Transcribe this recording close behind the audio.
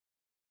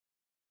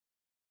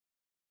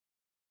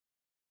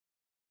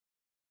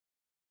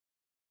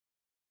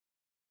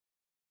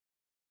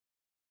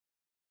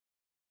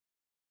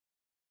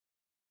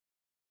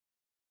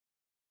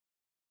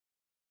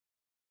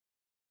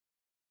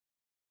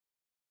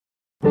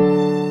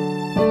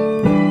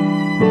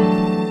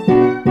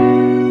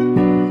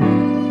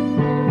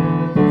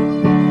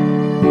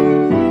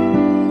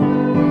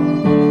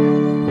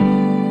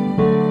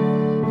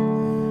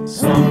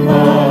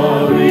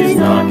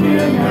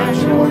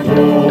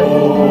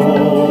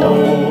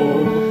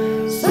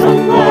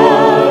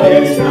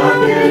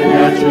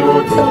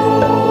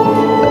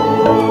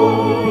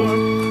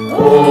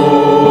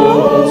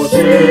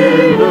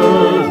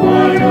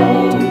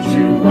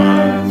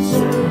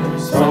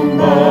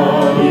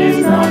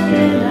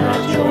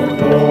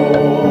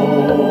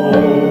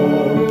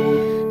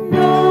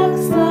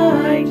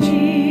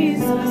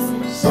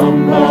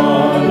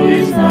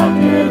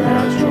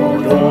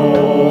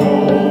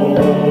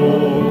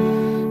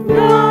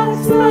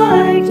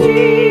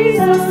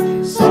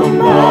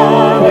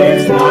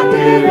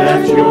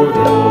your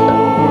door.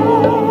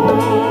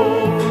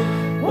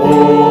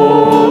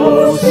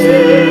 Oh,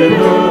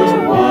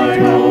 sinner, why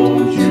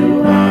don't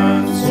you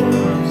answer?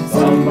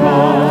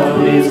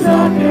 Somebody's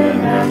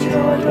knocking at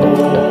your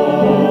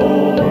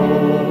door.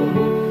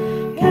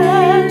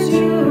 Can't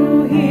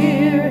you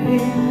hear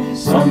him?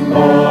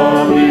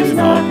 Somebody's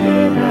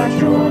knocking at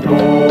your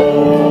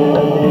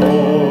door.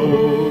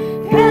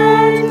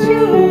 Can't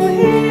you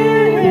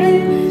hear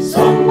him?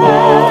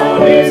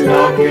 Somebody's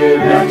knocking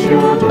at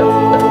your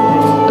door.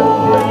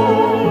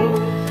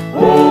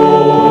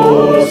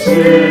 Oh,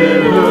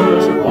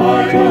 sinner,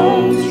 why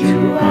don't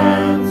you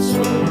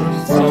answer?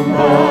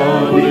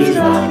 Somebody's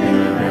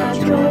knocking at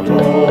your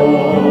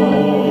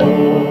door.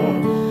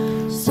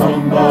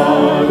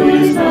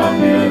 Somebody's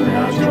knocking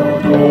at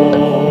your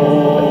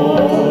door.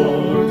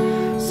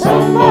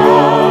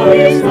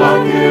 Somebody's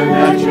knocking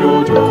at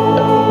your door.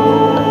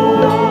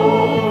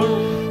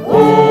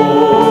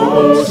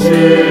 Oh,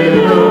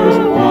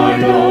 sinner, why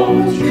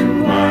don't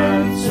you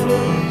answer?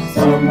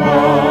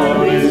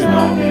 Somebody's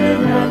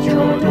knocking at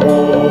your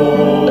door.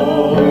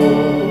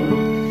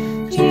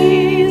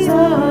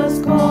 Jesus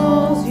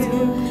calls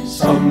you.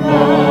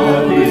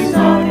 Somebody's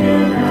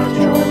knocking at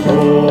your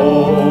door.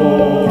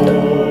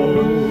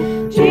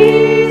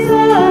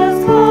 Jesus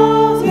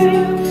calls you.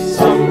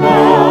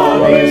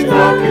 Somebody's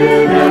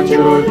knocking at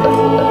your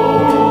door.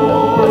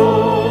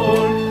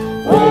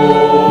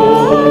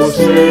 Oh,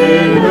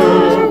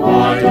 sinner,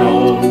 why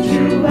don't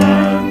you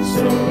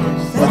answer?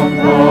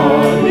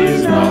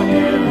 Somebody's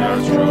knocking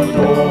at your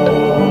door.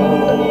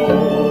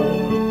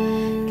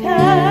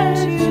 Can't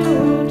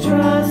you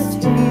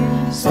trust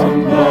him?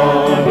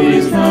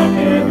 Somebody's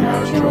knocking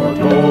at your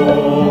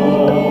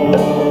door.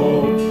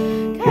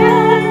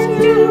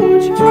 Can't you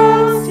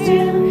trust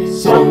him?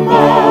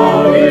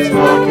 Somebody's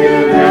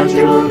knocking at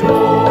your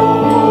door.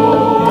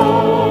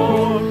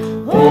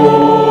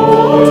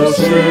 Oh,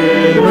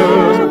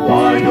 sinner,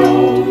 why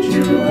don't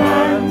you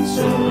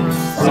answer?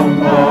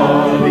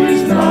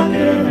 Somebody's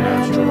knocking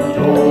at your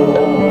door.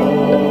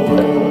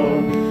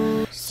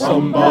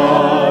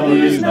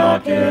 Somebody's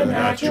knocking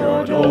at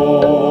your door.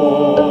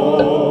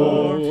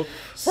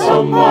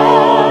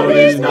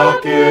 Somebody's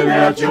knocking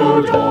at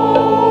your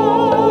door.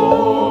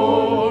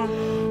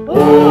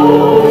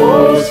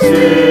 Oh,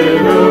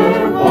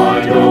 sinner,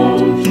 why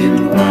don't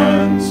you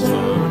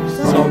answer?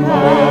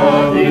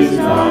 Somebody's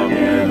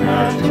knocking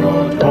at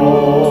your door.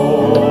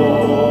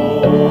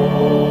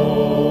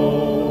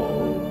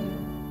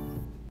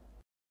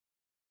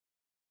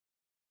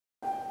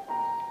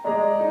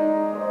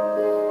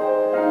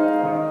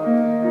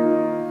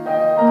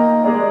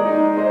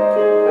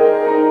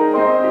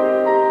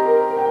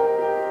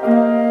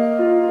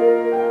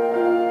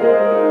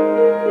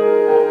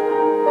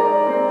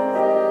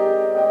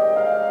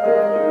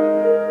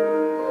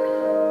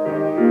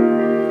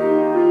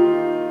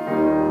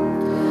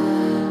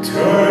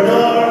 Turn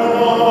our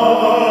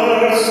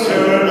hearts,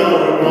 turn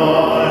our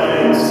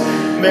minds,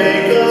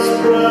 make us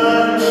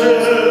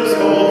branches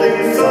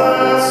holding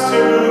fast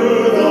to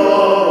the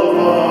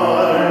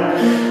vine.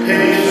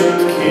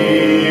 Patient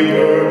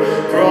keeper,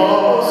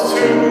 draw us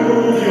to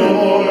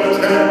your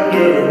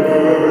tender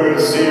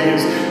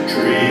mercies,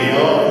 tree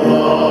of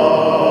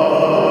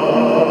life.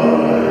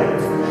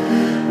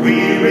 We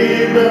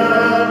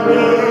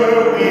remember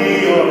we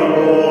are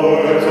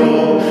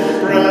mortal,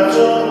 branch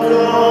of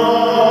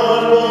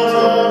God, but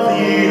of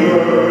the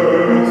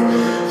earth.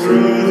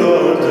 Through the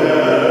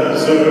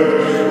desert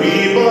we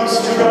must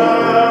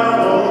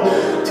travel,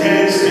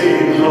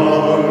 tasting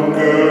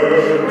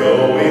hunger,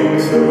 knowing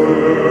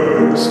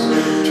thirst.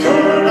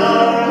 Turn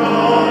our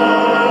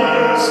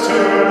hearts,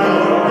 turn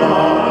our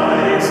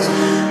minds,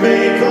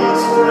 make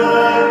us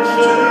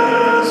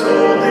branches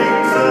holding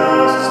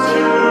fast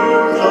to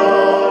the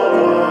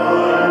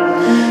vine.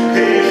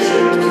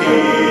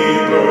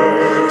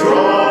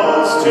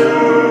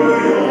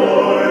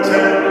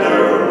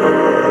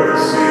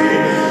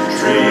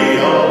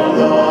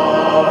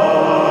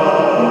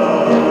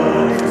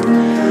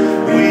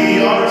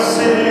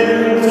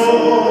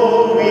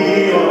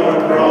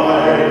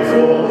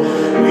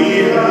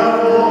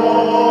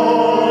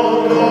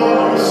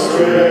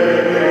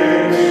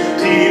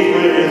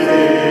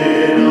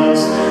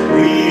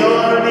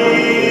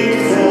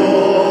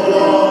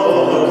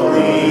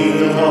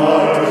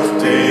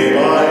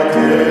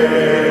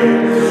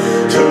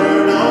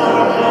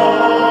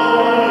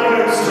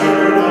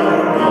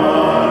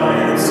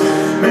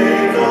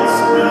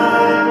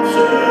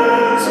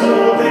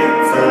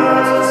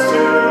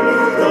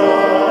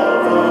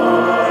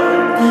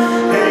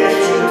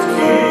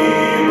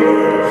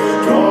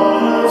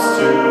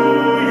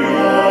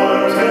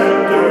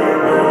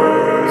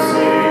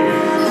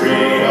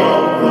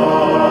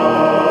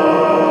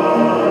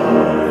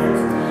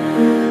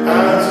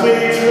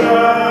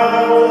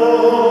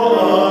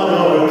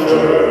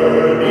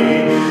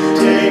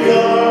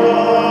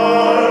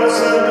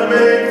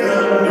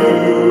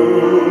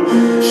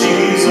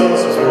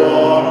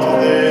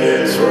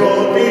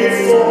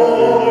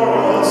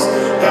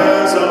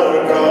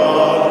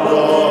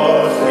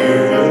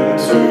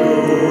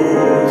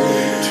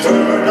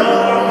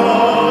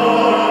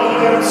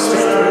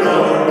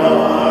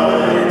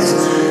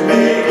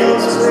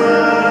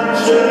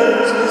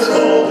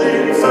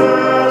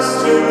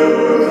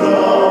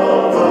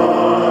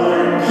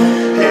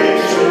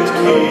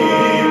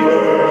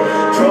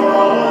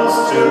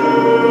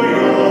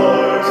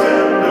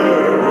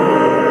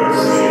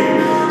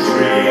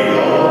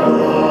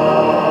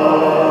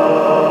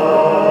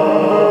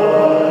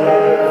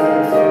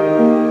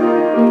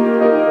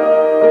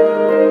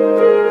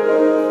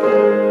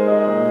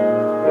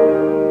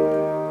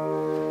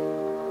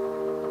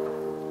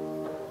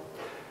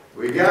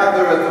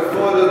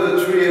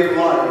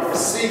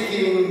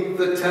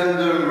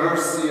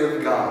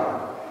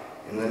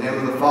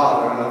 the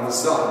Father, and of the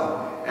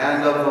Son,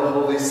 and of the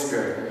Holy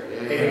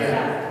Spirit.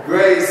 Amen.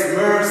 Grace,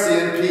 mercy,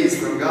 and peace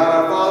from God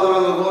our Father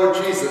and the Lord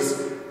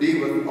Jesus be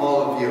with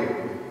all of you.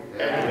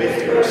 And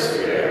with your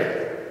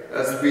spirit.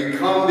 As we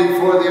come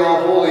before the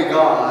all-holy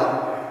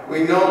God,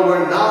 we know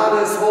we're not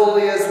as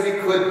holy as we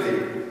could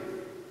be.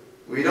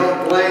 We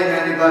don't blame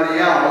anybody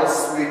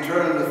else. We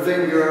turn the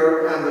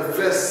finger and the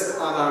fist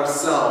on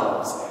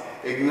ourselves,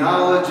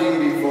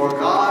 acknowledging before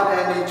God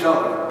and each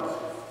other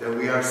that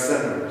we are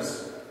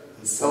sinners.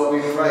 And so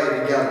we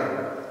pray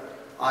together.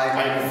 I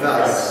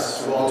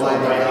confess to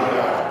Almighty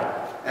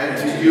God and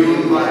to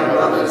you, my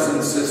brothers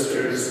and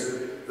sisters,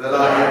 that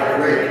I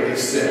have greatly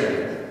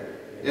sinned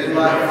in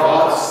my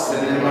thoughts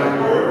and in my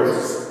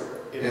words,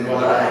 in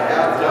what I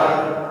have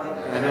done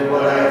and in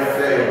what I have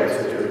failed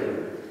to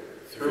do.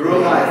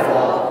 Through my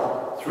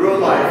fault, through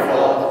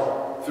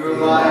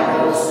my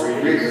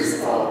most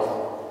grievous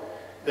fault.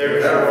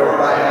 Therefore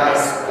I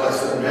ask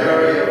Blessed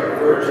Mary, ever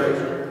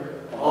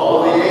Virgin,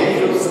 all the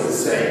angels and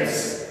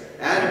saints,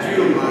 and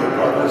you, my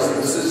brothers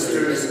and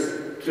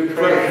sisters, to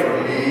pray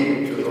for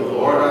me to the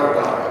Lord our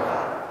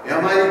God. May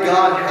Almighty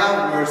God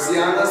have mercy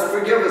on us,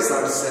 forgive us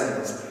our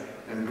sins,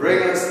 and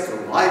bring us to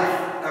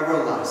life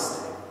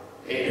everlasting.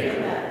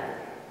 Amen.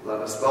 Let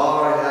us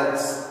bow our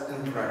heads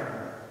in prayer.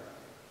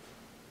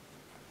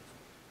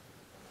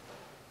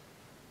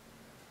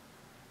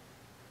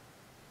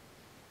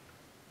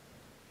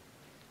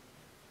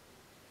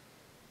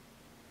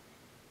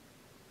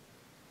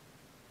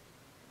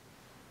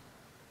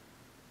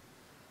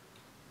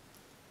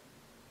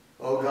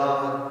 O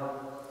God,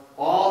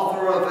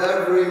 author of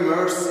every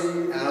mercy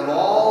and of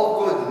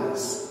all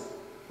goodness,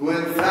 who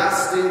in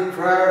fasting,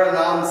 prayer, and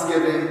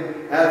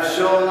almsgiving have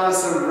shown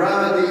us a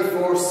remedy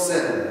for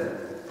sin,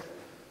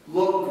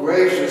 look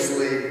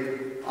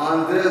graciously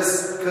on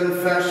this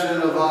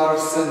confession of our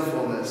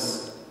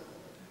sinfulness,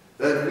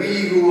 that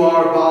we who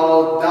are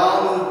bowed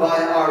down by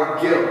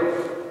our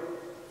guilt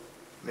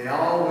may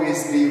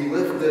always be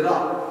lifted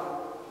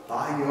up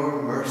by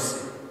your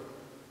mercy.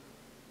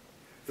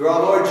 Through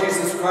our Lord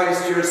Jesus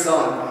Christ, your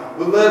Son,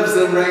 who lives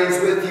and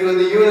reigns with you in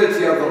the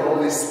unity of the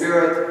Holy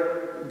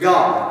Spirit,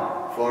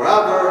 God,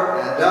 forever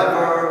and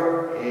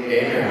ever.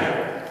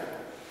 Amen.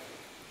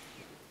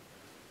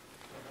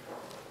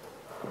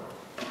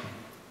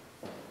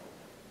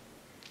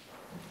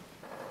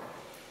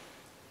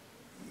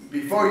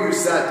 Before you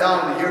sat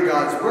down to hear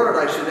God's word,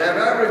 I should have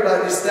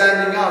everybody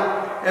standing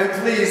up and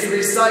please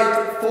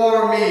recite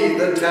for me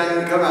the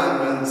 10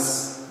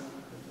 Commandments.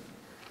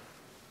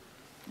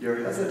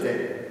 You're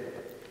hesitating.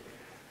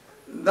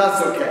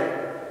 That's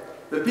okay.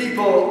 The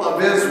people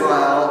of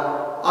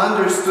Israel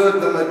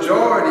understood the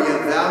majority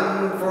of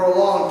them for a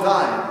long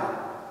time.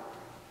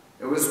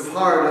 It was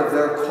part of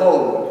their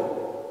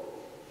code.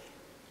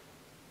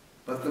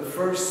 But the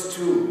first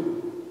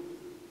 2,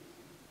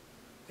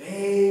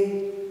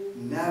 they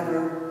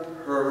never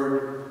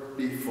heard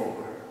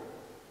before.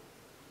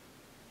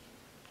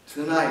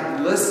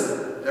 Tonight,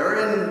 listen.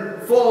 They're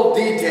in full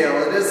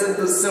detail. It isn't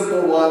the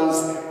simple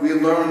ones we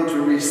learn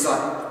to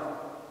recite.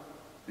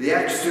 The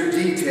extra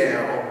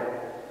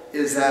detail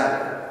is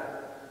added.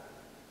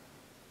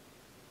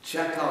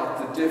 Check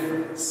out the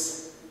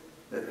difference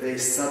that they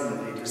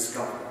suddenly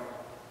discovered.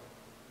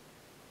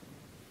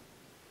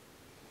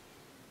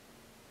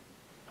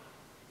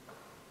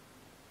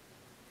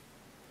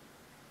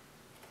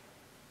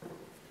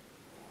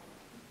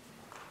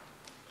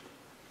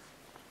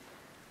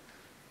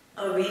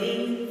 A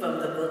reading from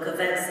the book of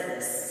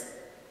Exodus.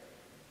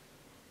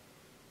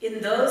 In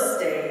those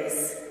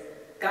days,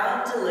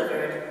 God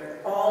delivered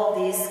all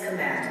these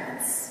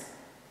commandments.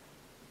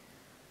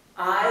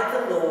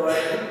 I, the Lord,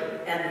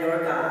 am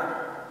your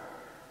God,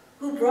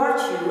 who brought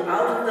you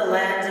out of the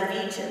land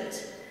of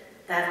Egypt,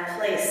 that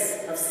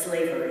place of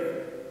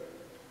slavery.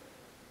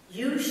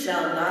 You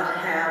shall not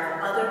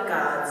have other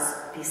gods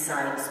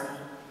besides me.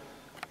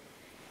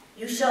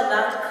 You shall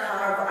not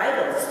carve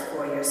idols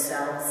for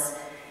yourselves,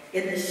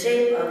 in the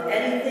shape of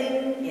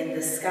anything in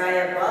the sky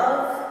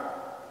above,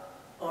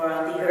 or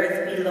on the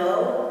earth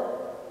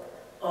below,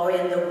 or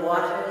in the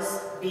waters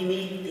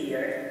beneath the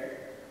earth.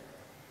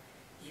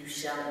 You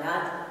shall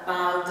not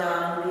bow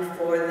down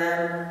before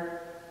them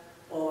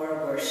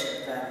or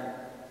worship them.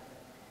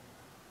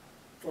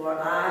 For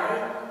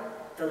I,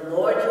 the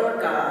Lord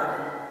your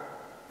God,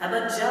 am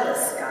a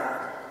jealous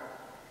God,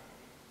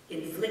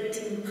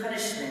 inflicting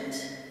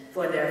punishment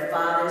for their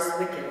fathers'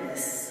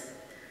 wickedness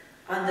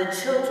on the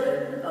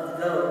children of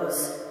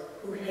those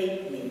who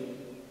hate me,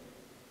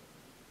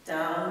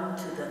 down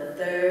to the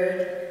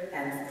 3rd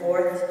and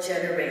 4th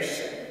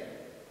generation,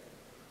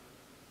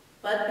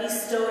 but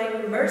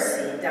bestowing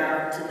mercy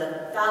down to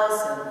the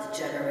 1000th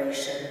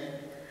generation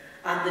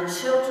on the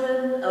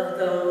children of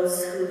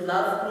those who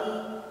love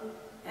me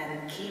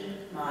and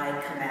keep my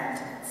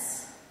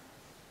commandments.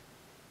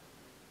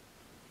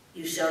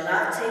 You shall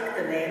not take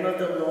the name of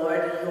the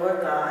Lord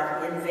your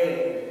God in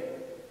vain,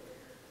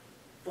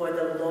 for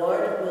the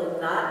Lord will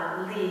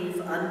not leave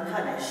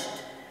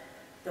unpunished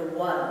the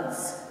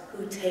ones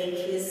who take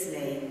his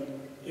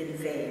name in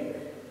vain.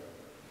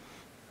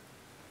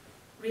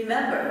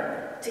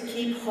 Remember to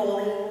keep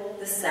holy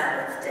the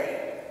Sabbath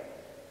day.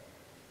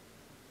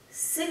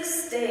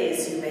 6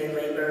 days you may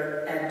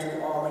labor and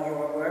do all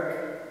your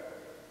work,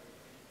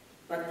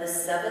 but the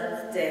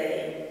seventh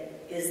day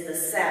is the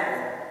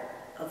Sabbath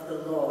of the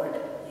Lord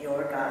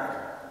your God.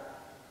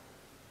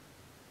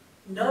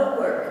 No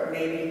work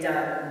may be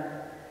done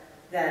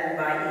then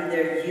by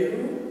either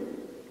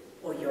you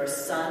or your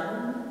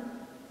son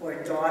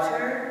or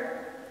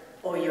daughter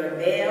or your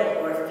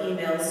male or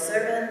female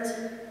servant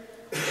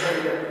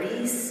or your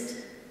beast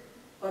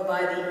or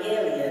by the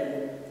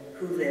alien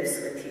who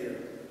lives with you.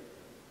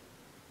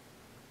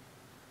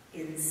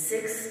 In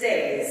 6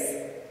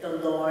 days the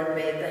Lord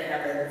made the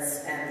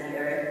heavens and the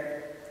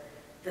earth,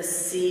 the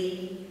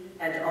sea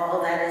and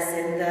all that is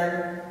in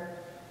them,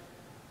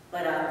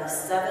 but on the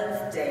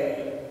seventh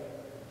day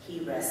he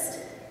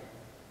rested.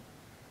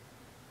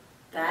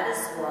 That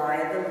is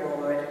why the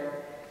Lord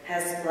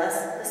has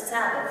blessed the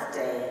Sabbath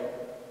day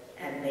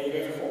and made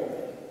it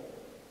holy.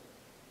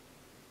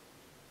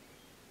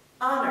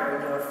 Honor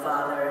your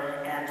father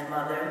and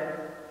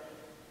mother,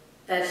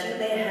 that you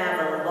may have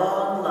a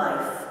long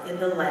life in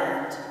the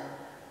land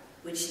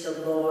which the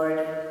Lord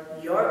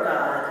your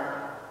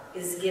God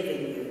is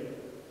giving you.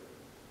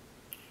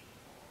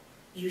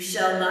 You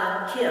shall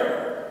not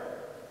kill.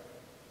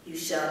 You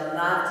shall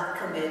not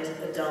commit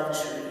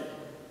adultery.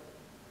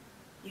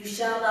 You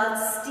shall not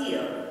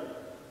steal.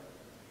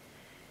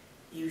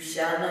 You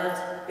shall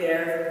not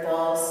bear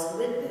false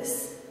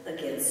witness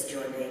against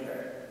your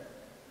neighbor.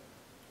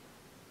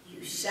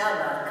 You shall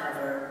not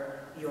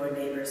cover your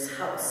neighbor's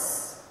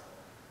house.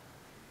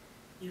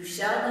 You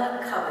shall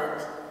not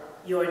covet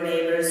your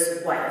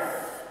neighbor's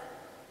wife,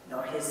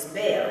 nor his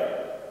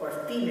male or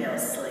female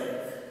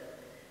slave,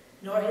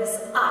 nor his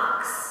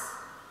ox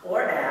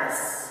or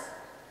ass,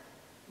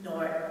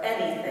 nor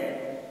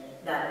anything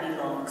that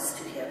belongs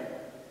to him.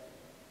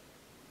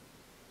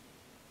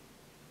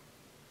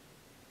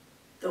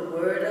 The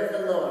word of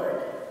the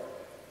Lord.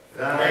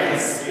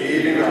 Thanks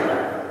be to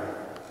God.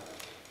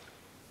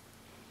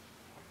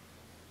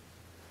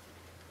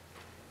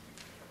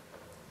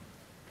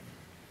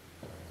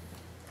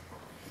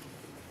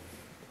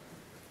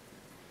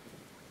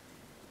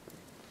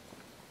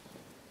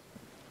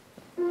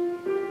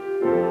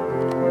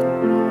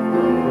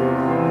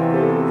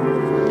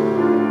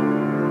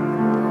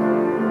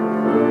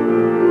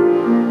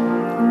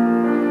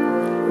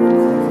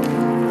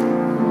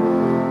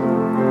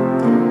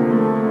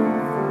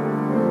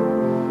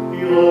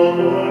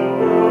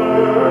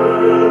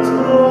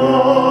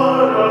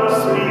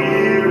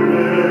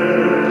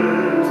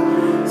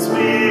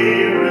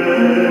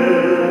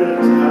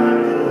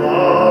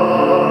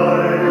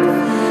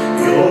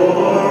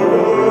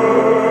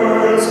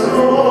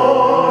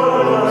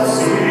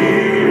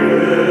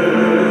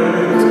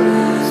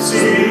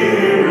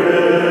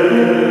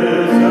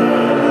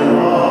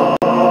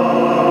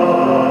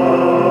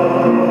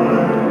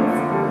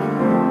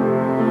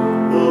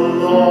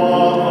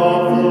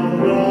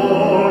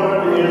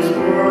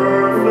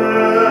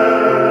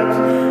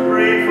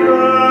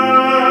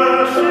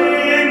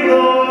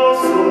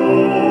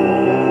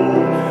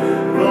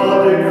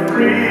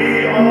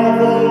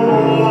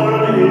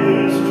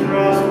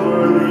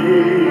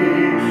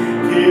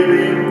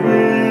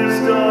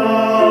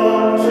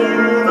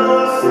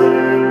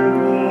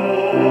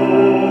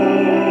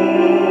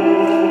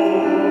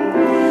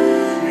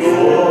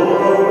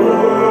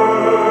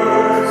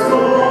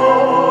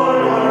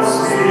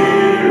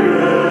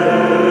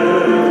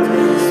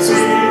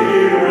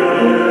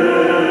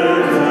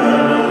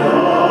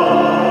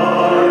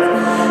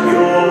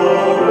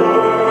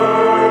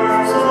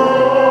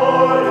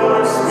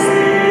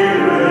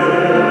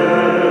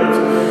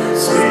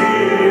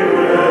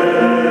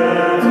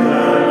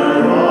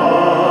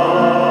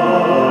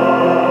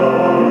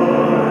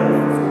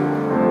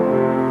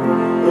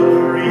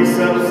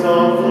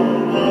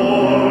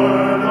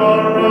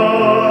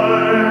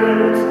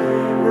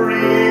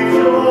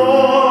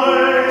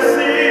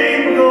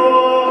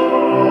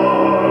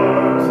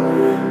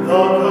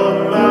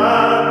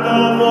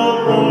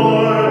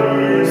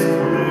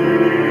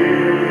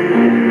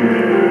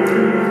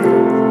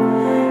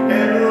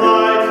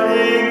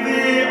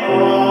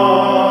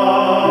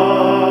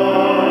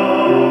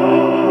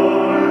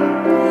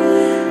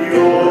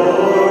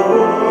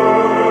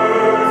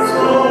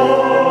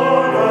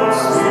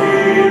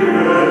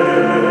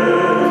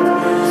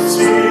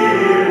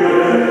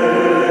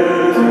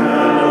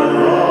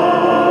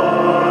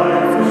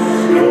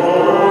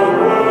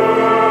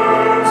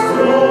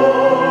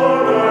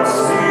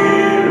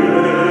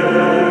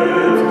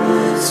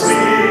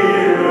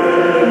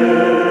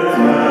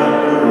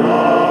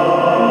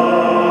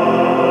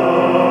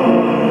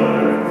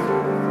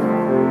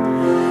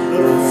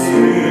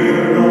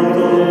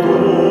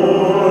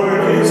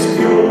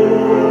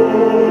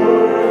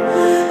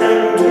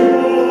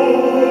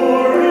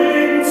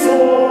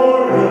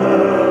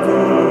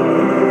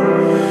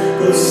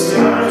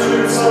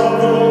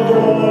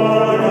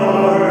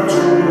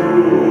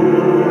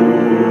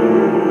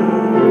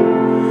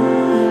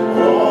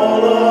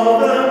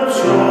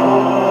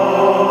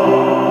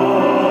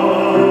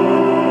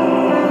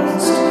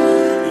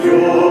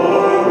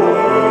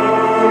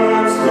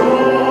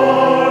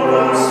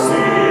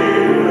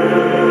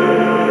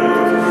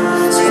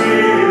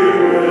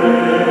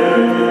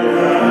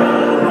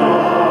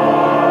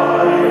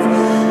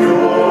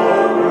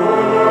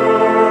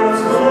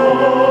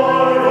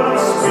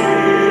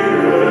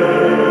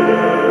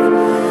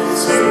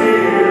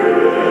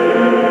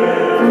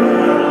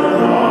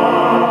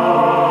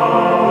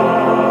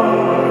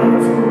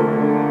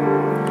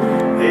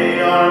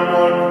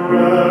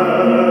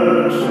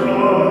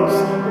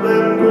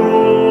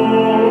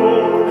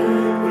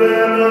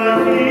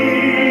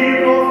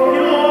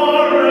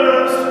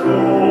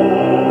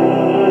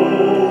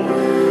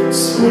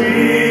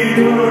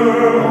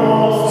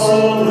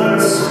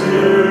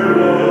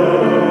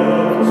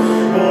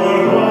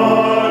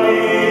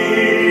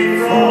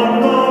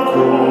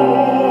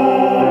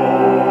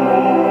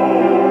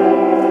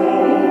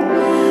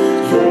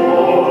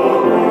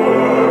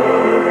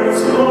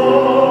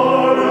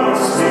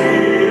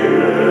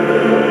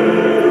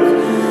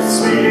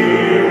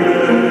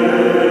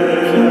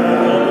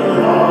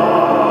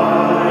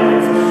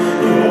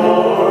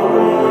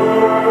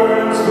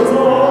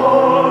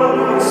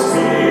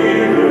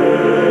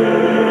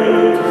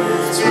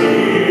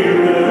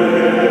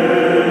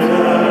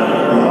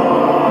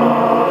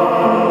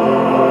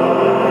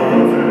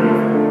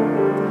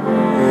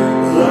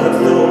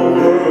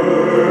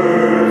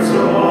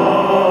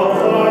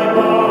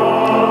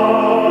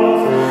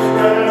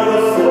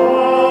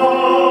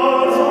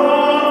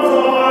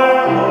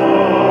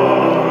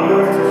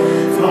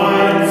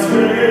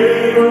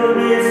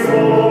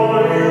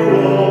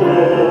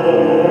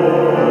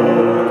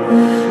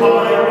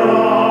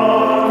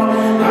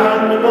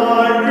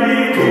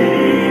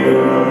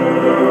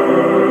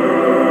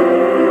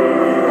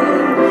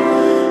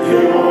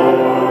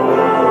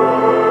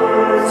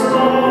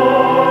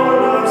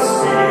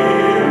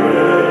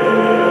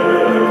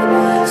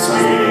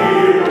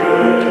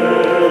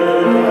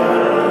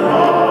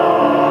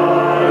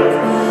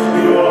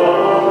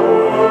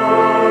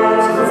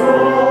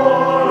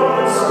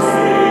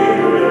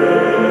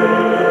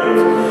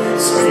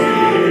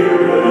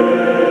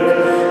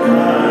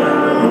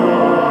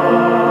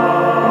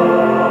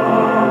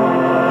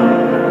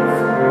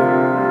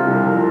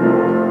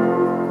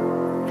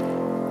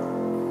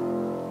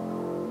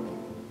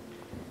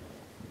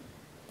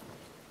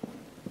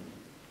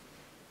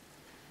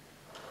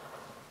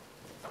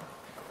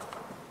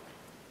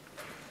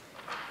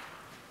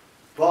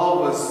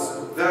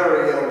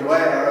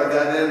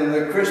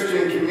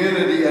 Christian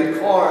community at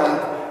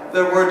Corinth,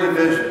 there were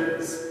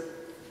divisions.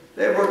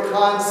 They were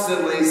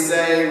constantly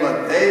saying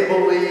what they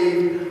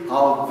believed,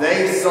 how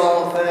they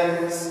saw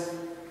things.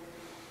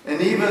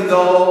 And even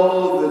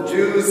though the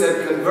Jews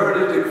had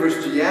converted to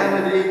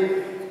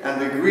Christianity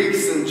and the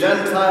Greeks and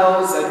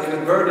Gentiles had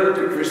converted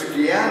to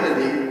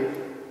Christianity,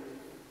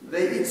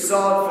 they each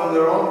saw it from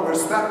their own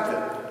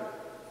perspective.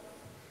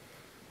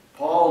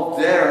 Paul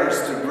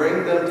dares to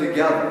bring them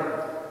together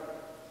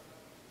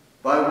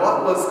by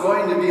what was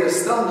going to be a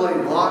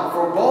stumbling block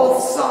for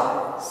both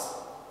sides.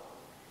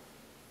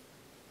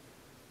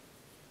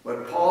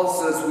 What Paul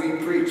says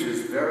we preach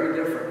is very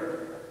different.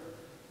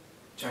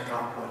 Check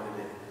out what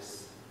it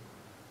is.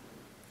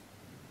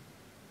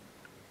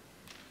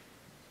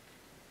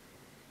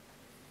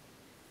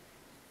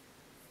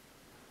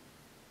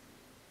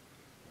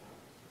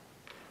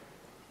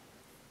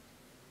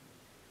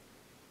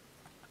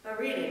 A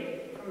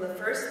reading from the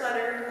first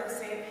letter of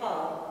St.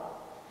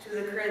 Paul to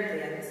the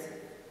Corinthians.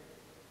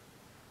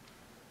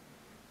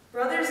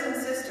 Brothers and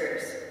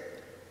sisters,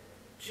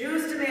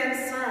 Jews demand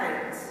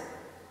signs,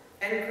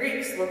 and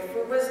Greeks look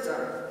for wisdom.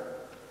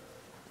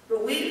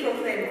 But we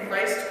proclaim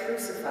Christ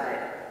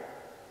crucified,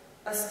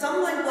 a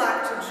stumbling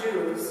block to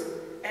Jews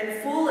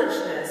and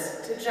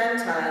foolishness to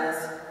Gentiles,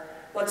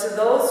 but to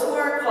those who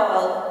are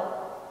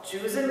called,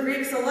 Jews and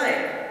Greeks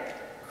alike,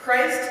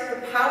 Christ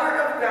the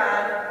power of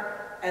God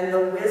and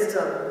the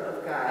wisdom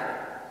of God.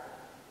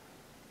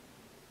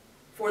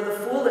 For the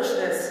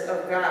foolishness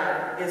of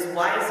God is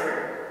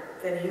wiser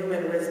than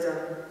human wisdom,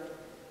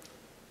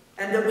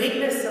 and the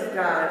weakness of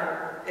God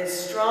is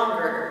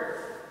stronger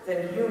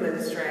than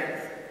human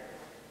strength.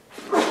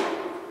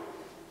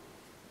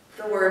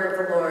 The word of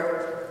the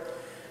Lord.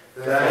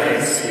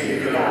 Thanks be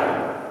to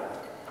God.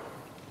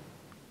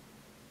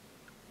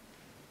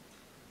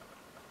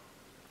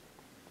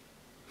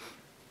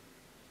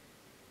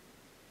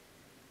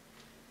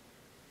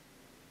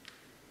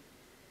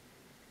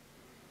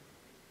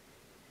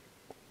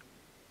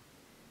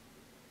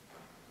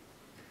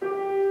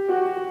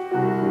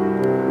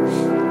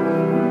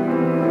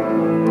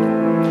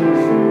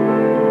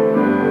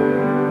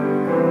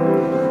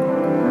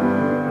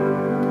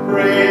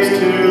 Praise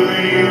to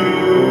you,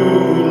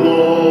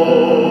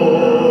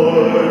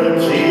 Lord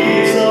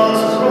Jesus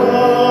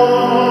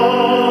Christ,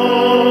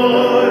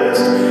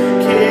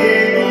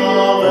 King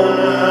of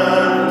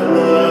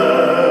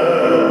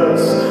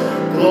endless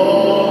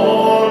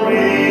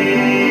glory.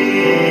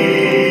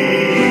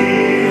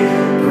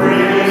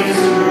 Praise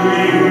to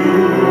you,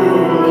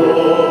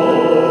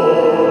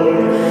 Lord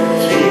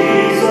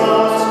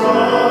Jesus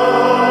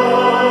Christ,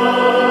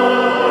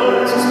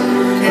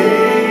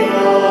 King of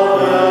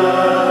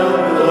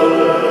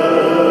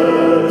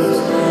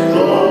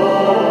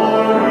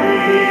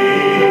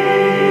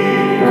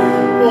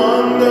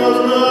one does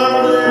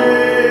not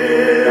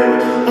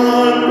live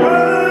on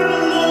bread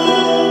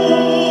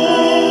alone,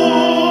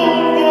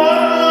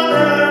 but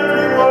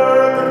every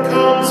word that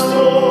comes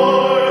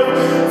forth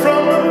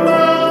from the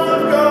mouth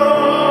of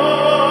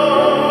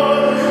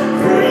God.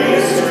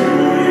 Praise to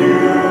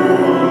you,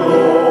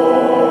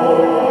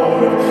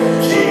 Lord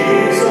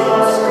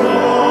Jesus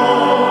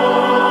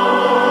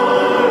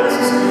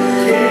Christ,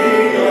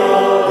 King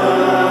of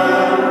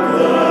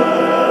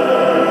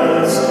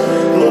endless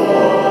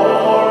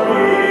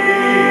glory.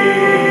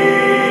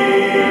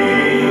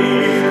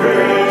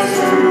 Praise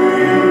to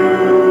you,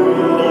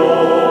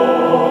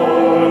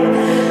 Lord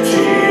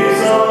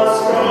Jesus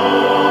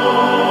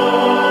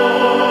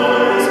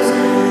Christ,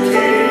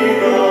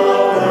 King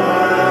of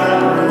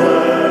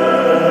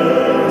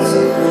endless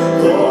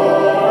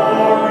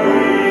glory.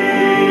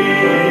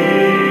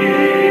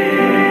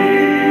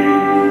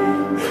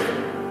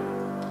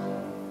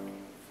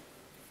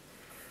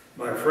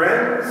 My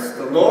friends,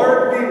 the Lord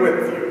be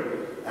with you.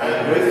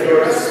 And with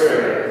your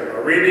spirit, A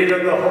reading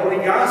of the Holy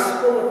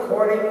Gospel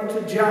according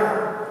to John.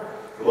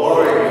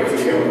 glory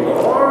to you,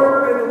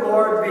 Lord. May the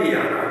Lord be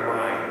on our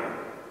mind,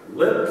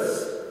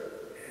 lips,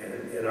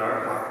 and in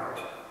our heart.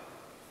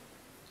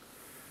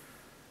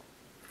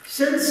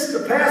 Since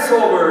the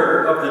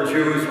Passover of the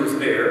Jews was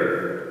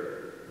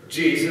near,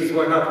 Jesus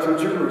went up to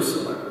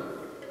Jerusalem.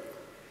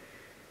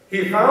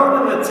 He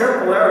found in the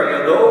temple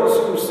area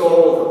those who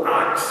sold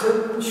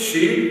oxen,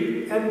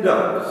 sheep, and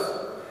doves,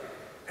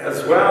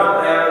 as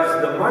well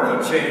as the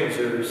money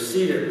changers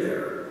seated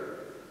there.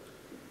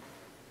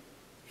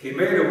 He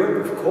made a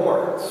whip of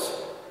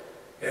cords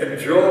and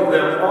drove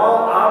them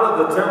all out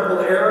of the temple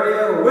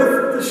area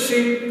with the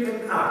sheep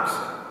and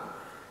oxen,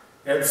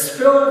 and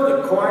spilled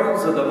the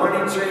coins of the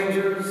money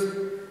changers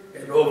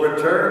and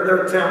overturned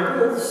their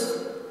temples.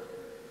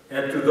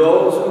 And to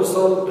those who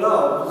sold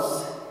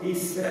doves, he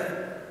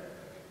said,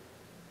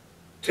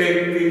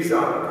 "Take these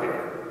out of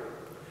here.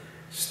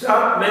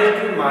 Stop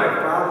making my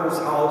Father's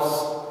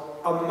house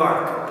a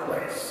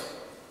marketplace."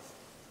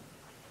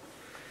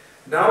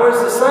 Now his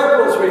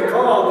disciples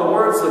recalled the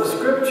words of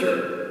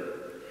Scripture,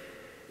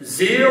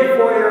 "Zeal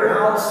for your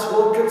house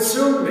will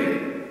consume me."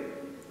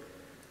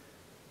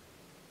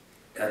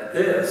 At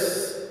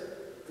this,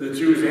 the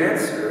Jews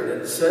answered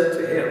and said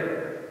to him,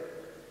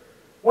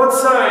 "What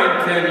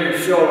sign can you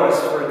show us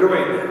for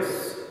doing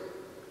this?"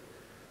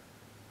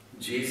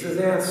 Jesus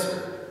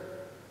answered,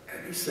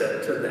 and he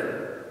said to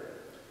them,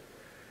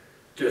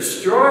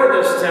 "Destroy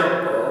this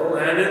temple,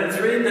 and in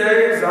 3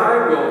 days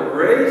I will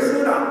raise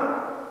it up."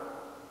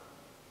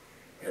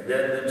 And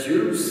then the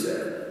Jews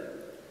said,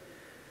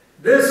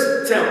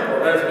 "This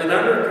temple has been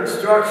under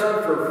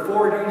construction for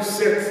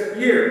 46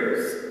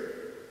 years,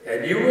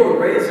 and you will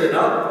raise it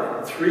up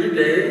in 3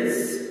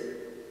 days?"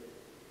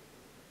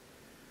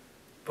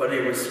 But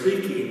he was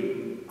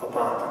speaking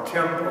about the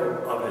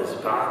temple of his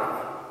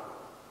body.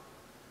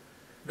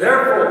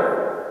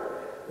 Therefore,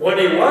 when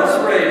he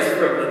was raised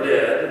from the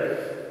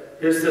dead,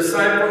 his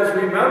disciples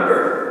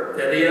remembered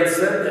that he had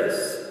said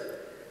this,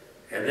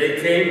 and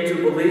they came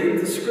to believe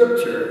the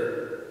scripture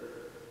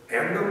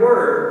and the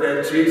word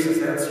that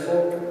Jesus had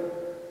spoken.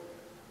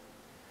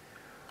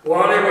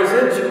 While he was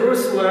in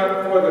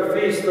Jerusalem for the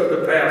feast of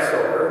the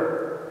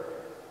Passover,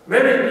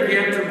 many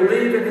began to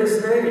believe in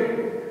his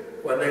name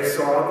when they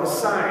saw the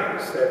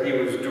signs that he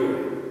was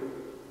doing.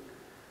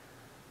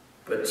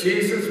 But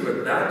Jesus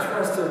would not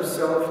trust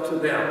himself to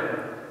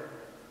them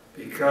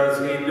because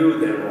he knew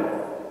them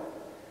all,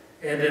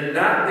 and did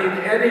not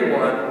need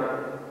anyone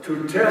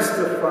to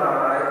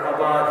testify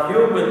about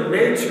human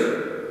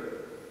nature.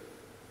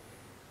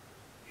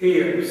 He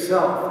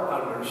himself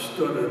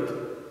understood it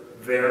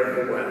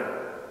very well.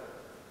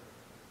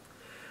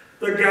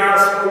 The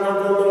Gospel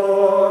of the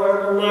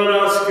Lord. Let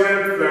us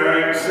give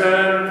thanks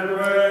and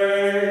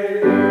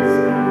praise.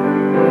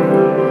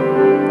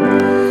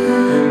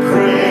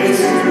 Praise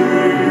to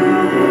you,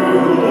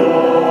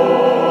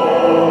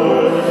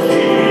 Lord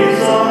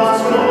Jesus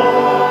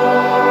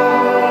Christ,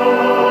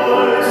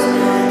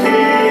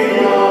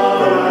 King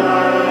of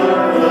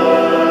endless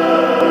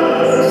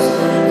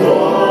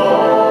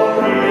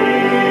glory.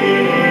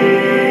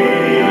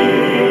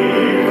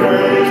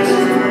 Praise to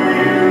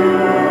you,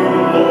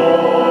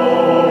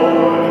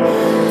 Lord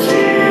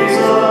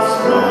Jesus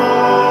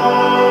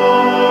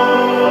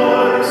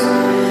Christ,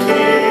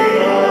 King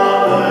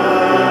of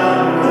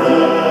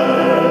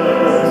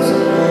endless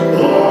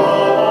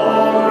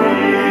glory.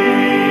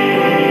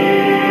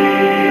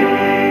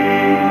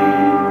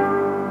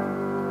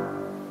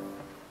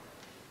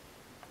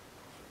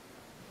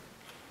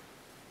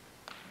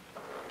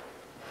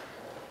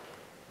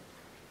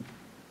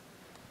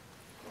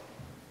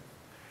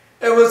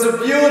 It was a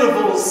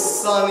beautiful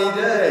sunny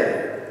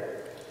day.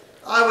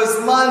 I was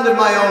minding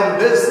my own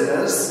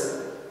business.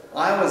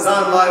 I was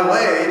on my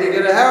way to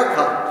get a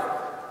haircut.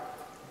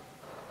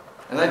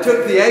 And I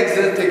took the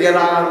exit to get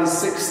on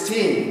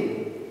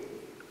 16.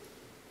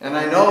 And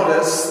I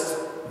noticed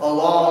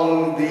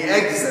along the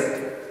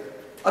exit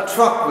a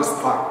truck was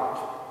parked.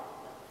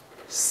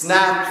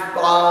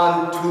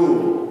 Snap-on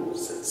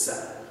tools, it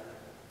said.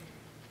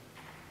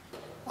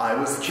 I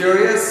was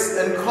curious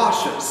and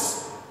cautious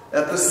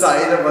at the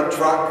sight of a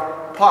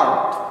truck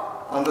parked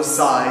on the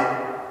side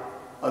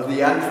of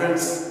the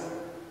entrance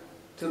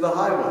to the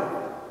highway.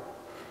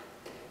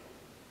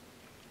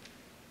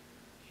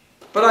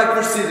 But I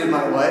proceeded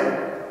my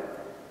way,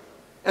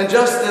 and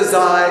just as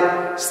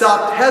I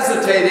stopped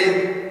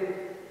hesitating,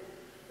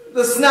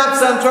 the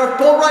Snap-on truck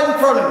pulled right in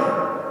front of me.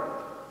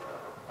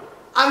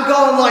 I'm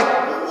going like,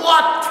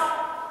 what?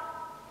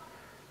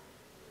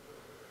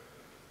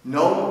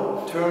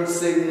 No turn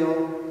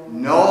signal,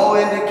 no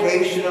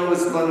indication it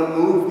was going to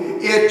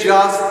move. It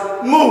just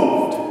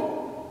moved.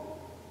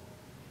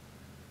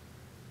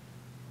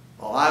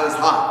 Well, I was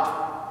hot.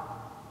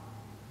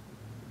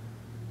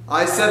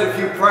 I said a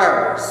few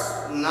prayers,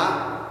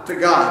 not to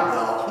God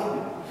though.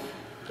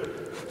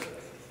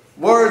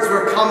 Words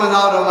were coming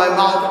out of my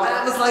mouth.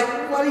 I was like,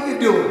 what are you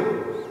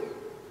doing?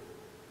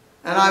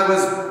 And I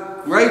was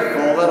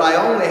grateful that I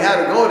only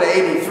had to go to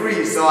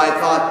 83, so I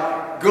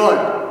thought, good,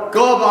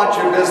 go about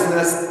your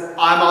business,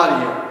 I'm out of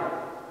here.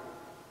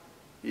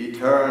 He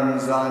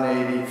turns on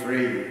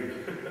 83.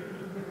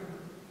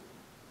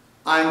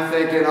 I'm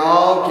thinking,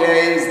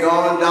 okay, he's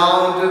going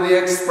down to the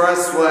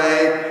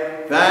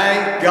expressway.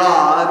 Thank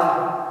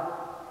God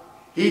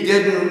he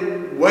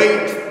didn't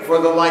wait for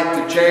the light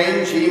to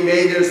change. He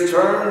made his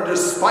turn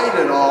despite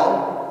it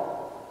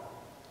all.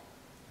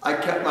 I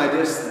kept my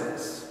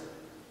distance.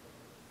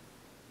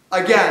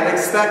 Again,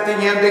 expecting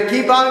him to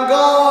keep on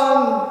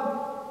going.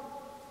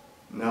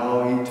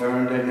 No, he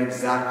turned in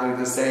exactly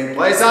the same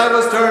place I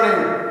was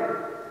turning.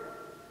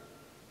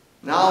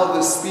 Now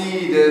the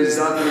speed is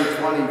under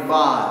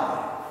 25.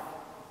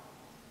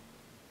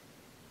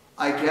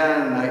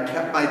 Again, I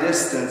kept my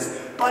distance,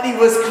 but he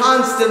was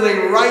constantly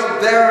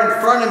right there in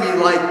front of me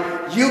like,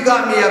 you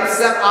got me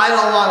upset, I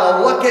don't want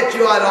to look at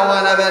you, I don't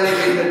want to have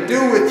anything to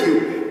do with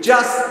you,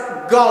 just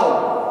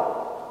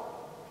go.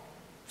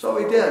 So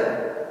he did,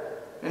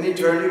 and he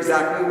turned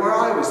exactly where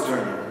I was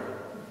turning.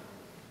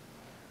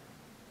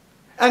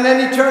 And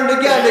then he turned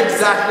again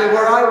exactly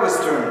where I was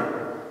turning.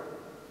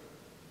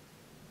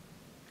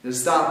 His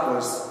stop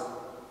was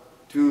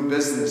 2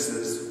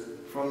 businesses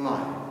from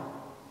mine.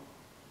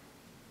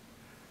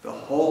 The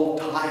whole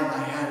time I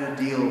had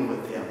to deal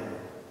with him.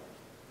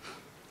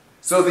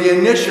 So the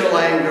initial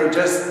anger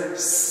just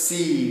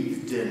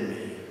seethed in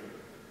me.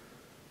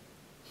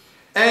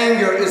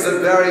 Anger is a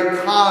very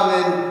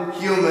common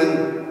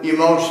human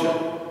emotion.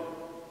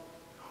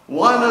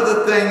 One of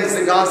the things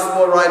the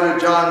gospel writer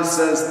John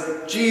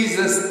says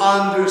Jesus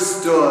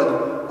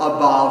understood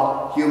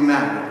about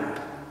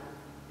humanity.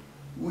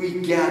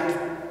 We get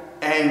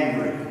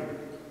angry.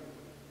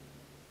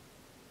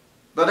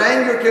 But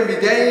anger can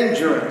be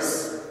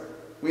dangerous.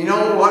 We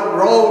know what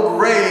road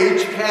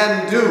rage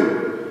can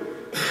do.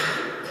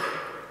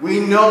 We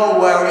know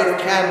where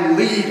it can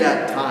lead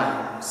at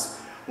times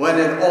when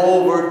it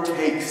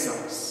overtakes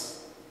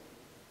us.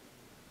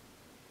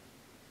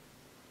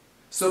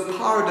 So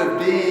part of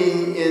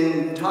being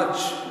in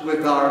touch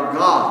with our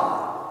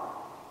God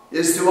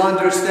is to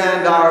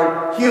understand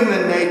our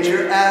human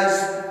nature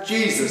as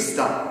Jesus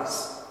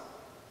does.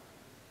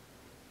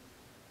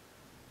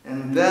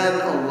 And then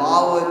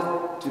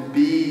allow it to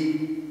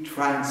be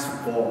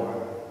transformed.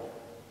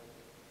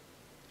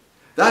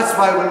 That's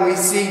why when we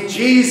see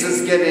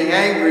Jesus getting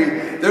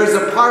angry, there's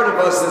a part of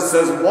us that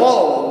says,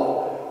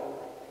 whoa,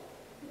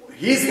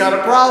 he's got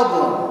a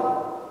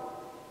problem.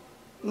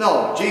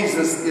 No,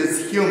 Jesus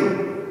is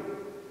human.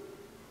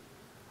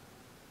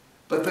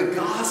 But the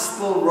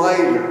gospel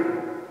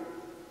writer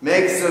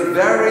makes a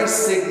very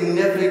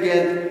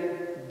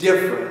significant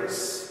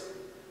difference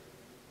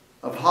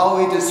of how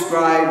he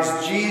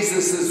describes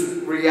Jesus'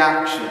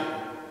 reaction.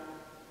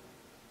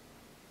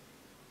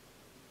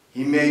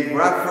 He made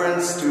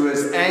reference to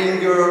his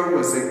anger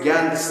was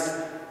against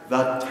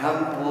the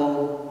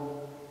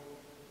temple,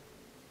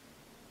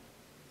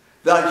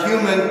 the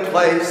human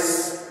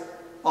place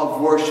of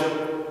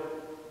worship,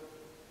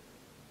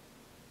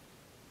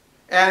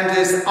 and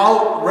his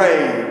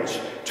outrage,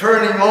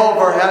 turning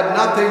over, had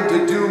nothing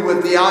to do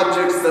with the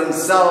objects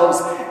themselves.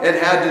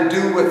 It had to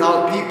do with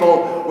how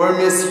people were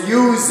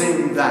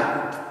misusing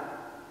that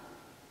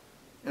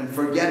and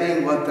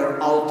forgetting what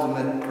their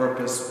ultimate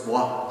purpose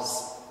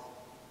was.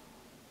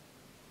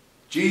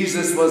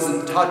 Jesus was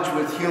in touch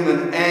with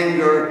human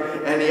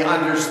anger, and he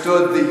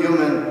understood the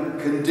human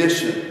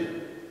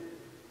condition.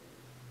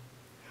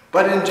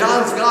 But in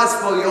John's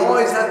Gospel, you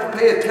always have to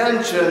pay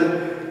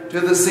attention to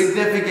the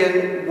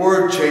significant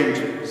word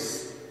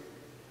changes.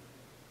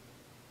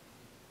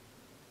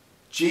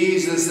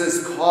 Jesus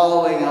is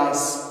calling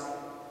us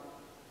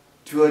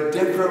to a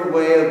different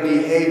way of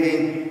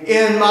behaving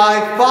in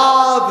my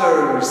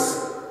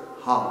Father's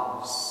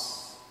house.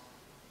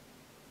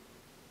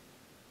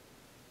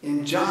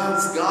 In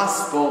John's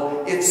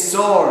Gospel, it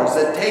soars.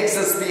 It takes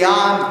us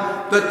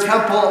beyond the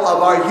temple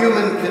of our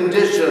human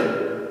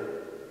condition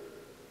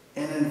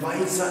and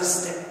invites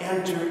us to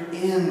enter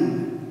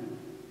in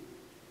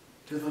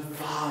to the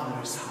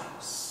Father's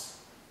house.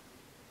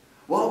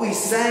 What we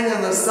sang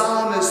in the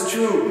psalm is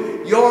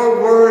true.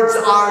 Your words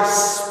are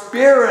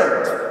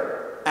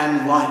spirit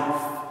and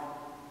life.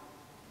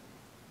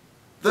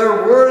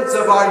 They're words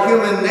of our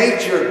human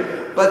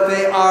nature, but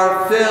they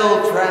are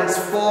filled,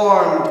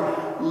 transformed,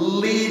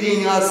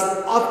 leading us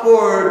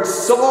upward,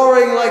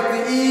 soaring like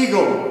the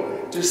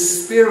eagle to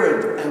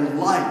spirit and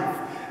life.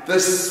 The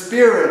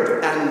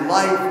spirit and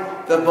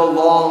life that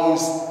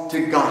belongs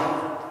to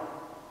God.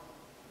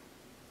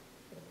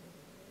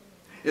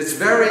 It's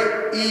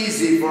very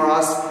easy for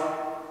us,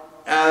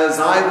 as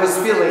I was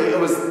feeling, it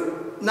was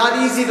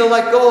not easy to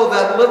let go of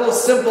that little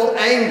simple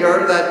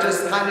anger that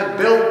just kind of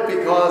built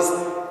because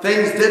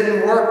things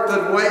didn't work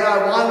the way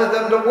I wanted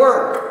them to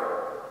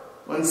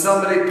work when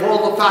somebody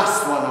pulled a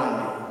fast one on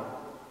me.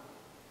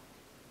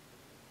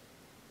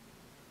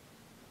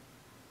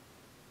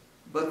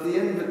 But the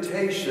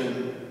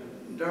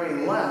invitation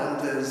during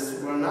Lent is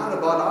we're not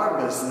about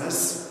our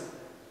business.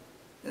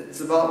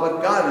 It's about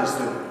what God is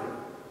doing.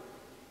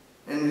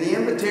 And the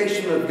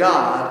invitation of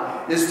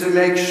God is to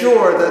make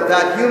sure that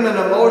that human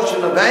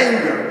emotion of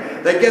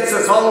anger that gets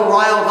us all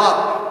riled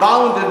up,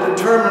 bound and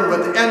determined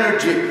with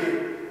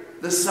energy,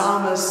 the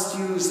psalmist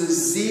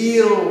uses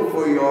zeal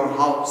for your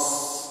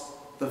house,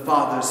 the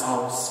Father's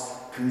house,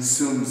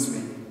 consumes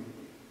me.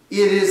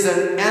 It is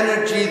an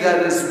energy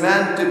that is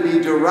meant to be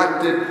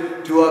directed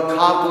to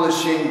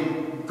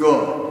accomplishing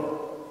good.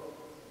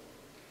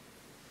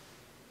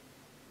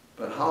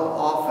 But how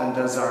often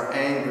does our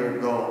anger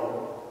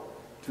go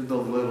to the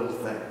little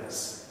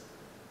things?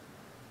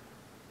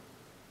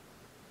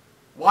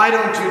 Why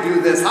don't you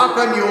do this? How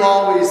come you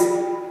always...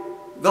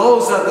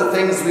 Those are the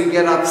things we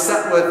get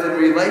upset with in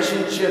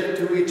relationship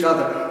to each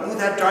other. Oh,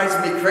 that drives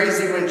me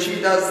crazy when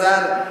she does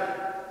that.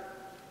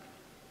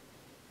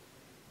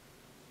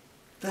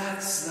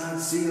 That's not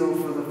zeal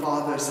for the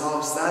Father's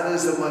house. That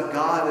isn't what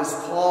God is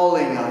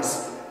calling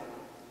us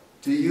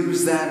to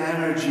use that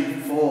energy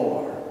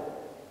for.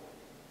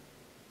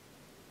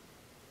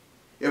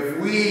 If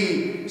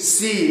we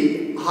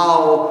see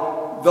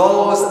how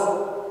those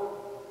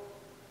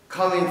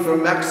coming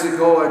from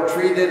Mexico are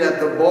treated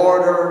at the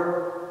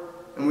border,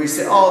 and we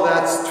say, oh,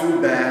 that's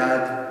too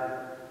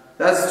bad.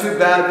 That's too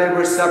bad they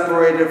were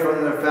separated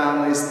from their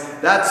families.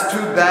 That's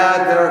too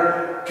bad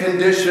their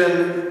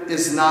condition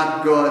is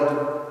not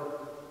good.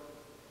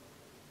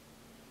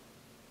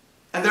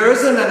 And there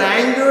isn't an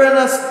anger in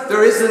us,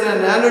 there isn't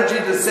an energy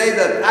to say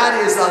that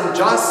that is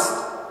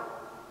unjust,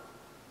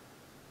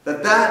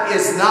 that that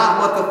is not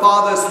what the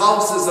Father's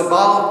house is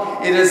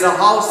about. It is a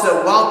house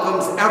that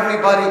welcomes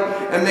everybody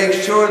and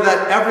makes sure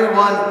that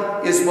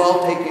everyone is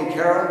well taken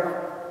care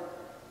of.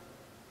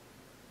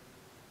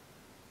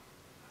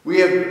 We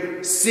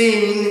have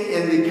seen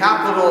in the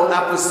capital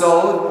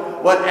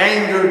episode what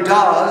anger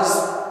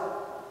does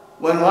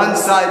when one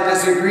side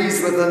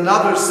disagrees with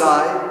another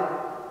side.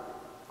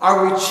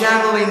 Are we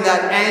channeling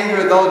that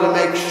anger, though, to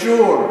make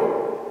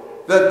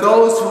sure that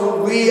those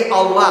who we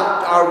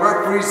elect are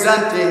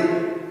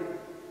representing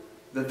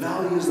the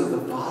values of the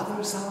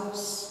Father's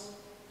house?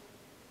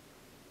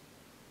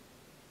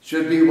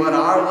 Should be what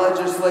our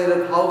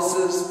legislative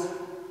houses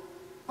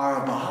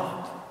are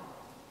about.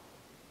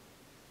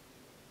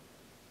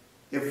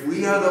 If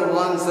we are the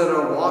ones that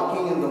are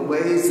walking in the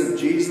ways of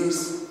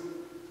Jesus,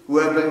 who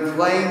have been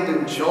claimed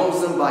and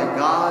chosen by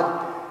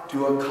God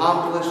to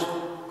accomplish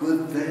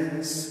good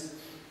things.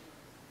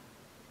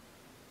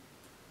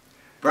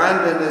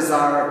 Brandon is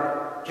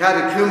our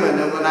catechumen,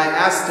 and when I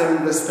asked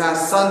him this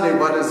past Sunday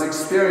what his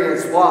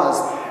experience was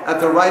at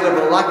the rite of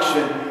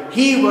election,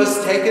 he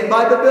was taken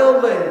by the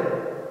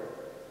building.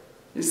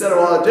 He said,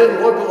 well, it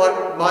didn't look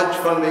like much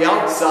from the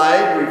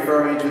outside,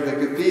 referring to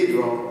the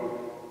cathedral.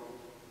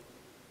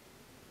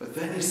 But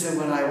then he said,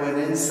 when I went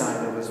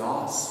inside, it was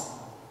awesome.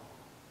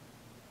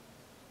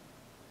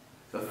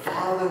 The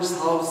Father's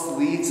house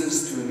leads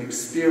us to an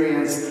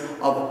experience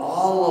of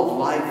all of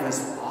life as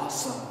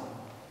awesome.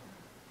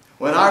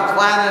 When our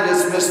planet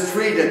is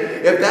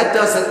mistreated, if that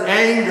doesn't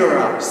anger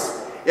us,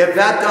 if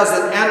that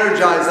doesn't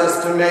energize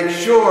us to make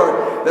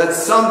sure that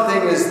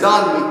something is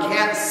done, we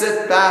can't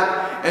sit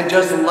back and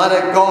just let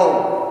it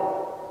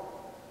go.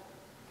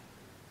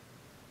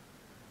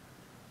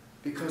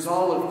 Because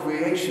all of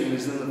creation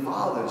is in the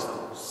Father's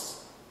house.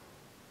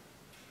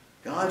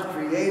 God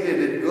created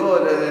it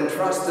good and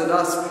entrusted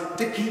us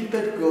to keep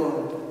it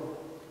good.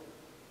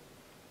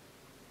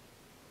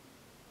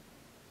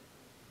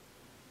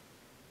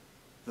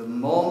 The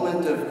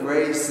moment of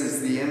grace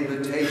is the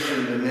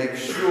invitation to make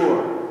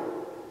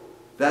sure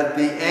that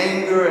the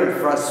anger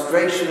and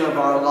frustration of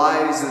our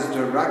lives is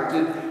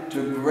directed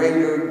to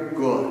greater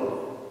good.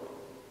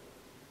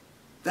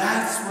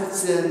 That's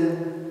what's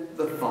in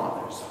the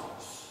Father's house.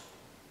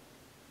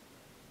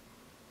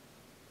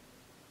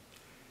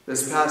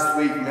 This past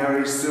week,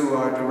 Mary Sue,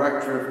 our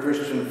Director of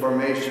Christian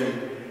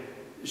Formation,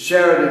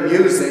 shared a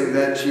musing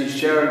that she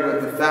shared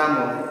with the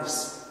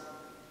families.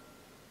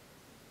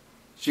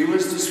 She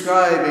was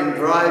describing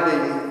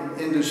driving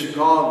into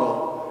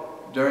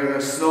Chicago during a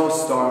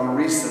snowstorm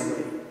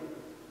recently.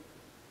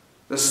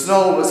 The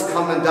snow was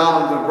coming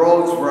down, the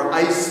roads were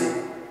icy.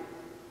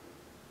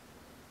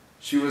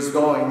 She was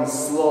going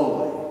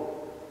slowly.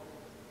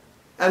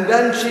 And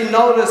then she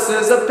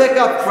notices a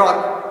pickup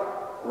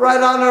truck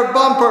right on her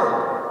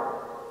bumper.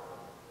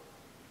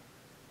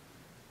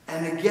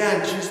 And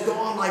again, she's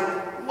going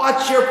like,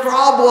 what's your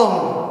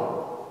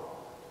problem?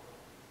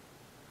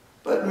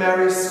 But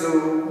Mary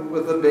Sue,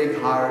 with a big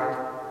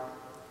heart,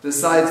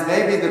 decides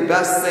maybe the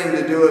best thing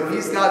to do if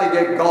he's got to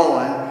get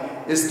going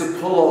is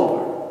to pull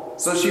over.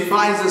 So she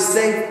finds a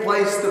safe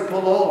place to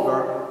pull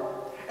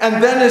over,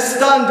 and then is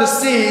stunned to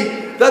see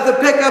that the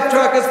pickup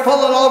truck is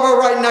pulling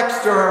over right next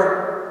to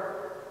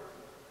her.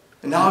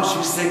 And now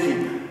she's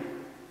thinking,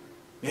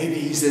 maybe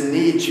he's in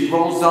need. She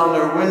rolls down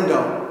her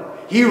window.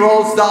 He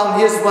rolls down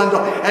his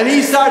window, and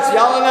he starts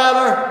yelling at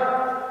her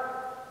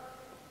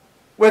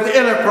with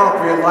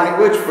inappropriate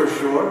language, for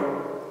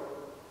sure.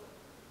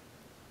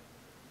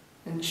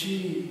 And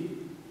she,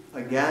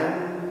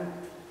 again,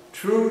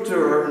 true to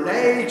her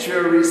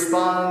nature,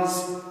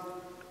 responds,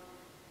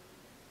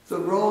 the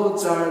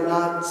roads are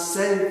not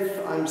safe.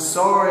 I'm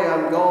sorry,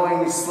 I'm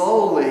going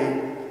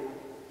slowly.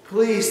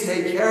 Please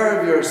take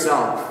care of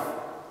yourself.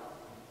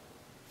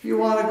 If you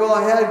want to go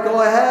ahead,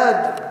 go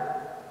ahead.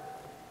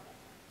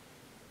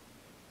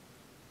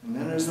 And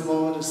then there's a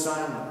moment of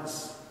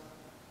silence.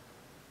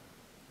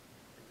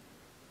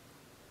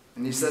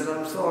 And he said,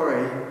 I'm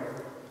sorry,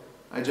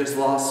 I just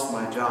lost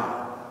my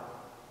job.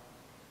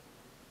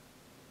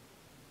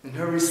 And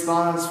her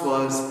response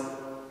was,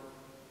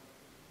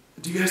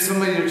 do you have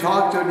somebody to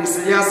talk to? And he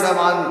said, yes, I'm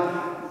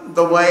on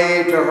the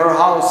way to her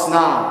house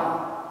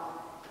now.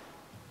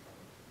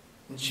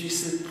 And she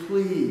said,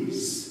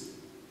 please,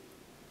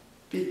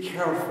 be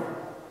careful.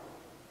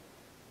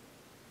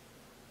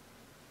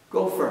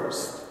 Go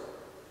first.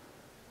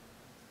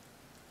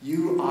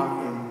 You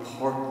are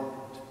important.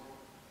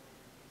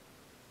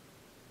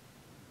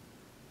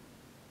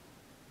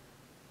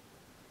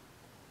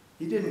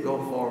 He didn't go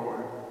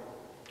forward.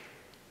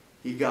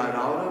 He got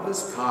out of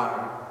his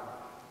car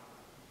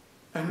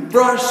and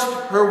brushed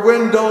her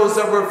windows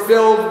that were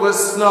filled with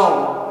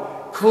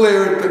snow,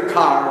 cleared the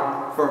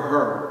car for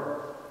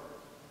her,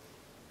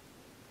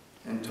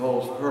 and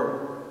told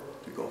her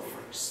to go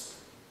first.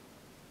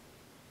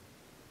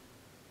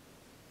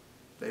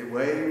 They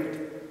waved.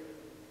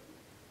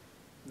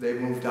 They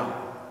moved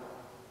on.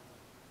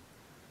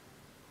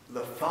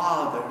 The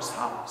Father's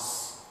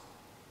house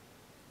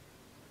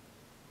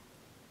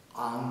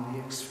on the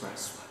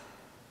expressway.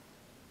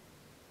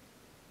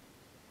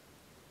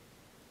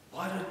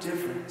 What a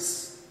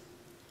difference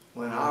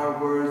when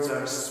our words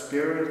are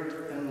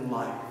spirit and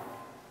life.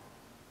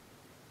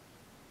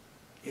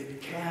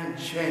 It can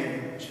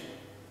change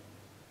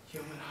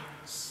human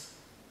hearts.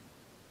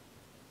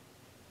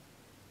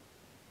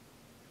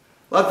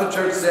 Let the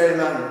church say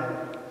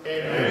amen.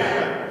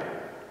 Amen.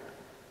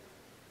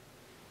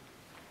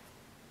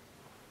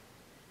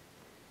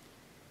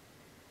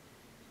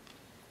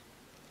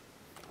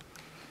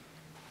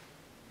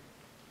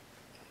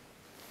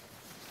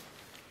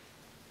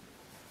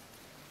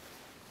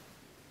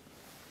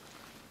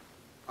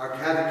 Our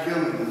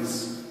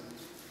catechumens,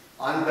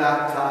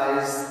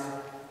 unbaptized,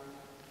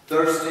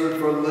 thirsting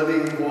for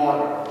living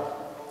water,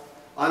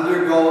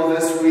 undergo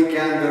this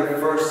weekend their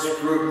first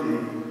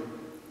scrutiny.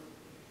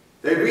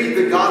 They read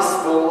the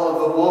gospel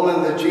of the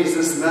woman that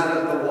Jesus met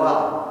at the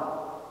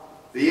well,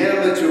 the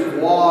image of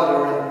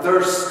water and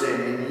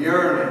thirsting and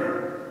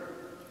yearning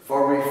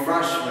for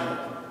refreshment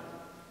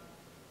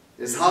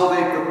is how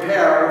they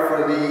prepare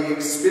for the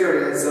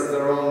experience of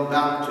their own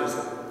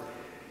baptism.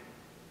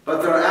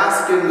 But they're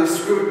asking the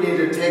scrutiny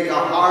to take a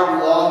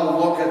hard,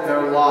 long look at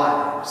their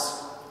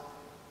lives.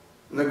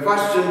 And the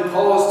question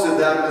posed to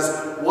them is,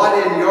 what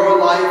in your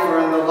life or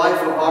in the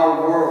life of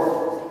our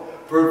world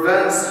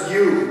prevents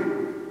you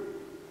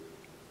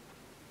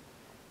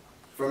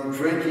from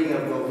drinking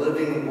of the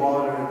living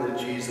water that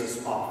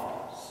Jesus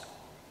offers?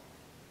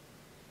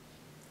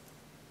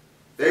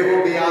 They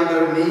will be on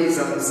their knees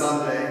on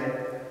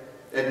Sunday,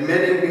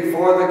 admitting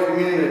before the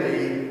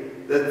community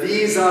that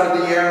these are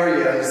the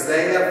areas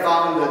they have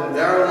found in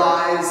their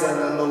lives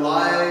and in the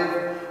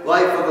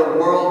life of the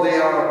world they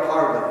are a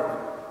part of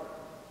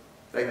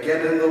that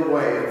get in the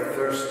way of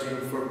thirsting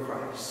for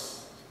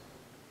Christ.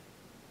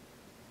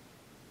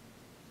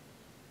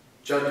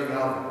 Judging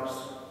others,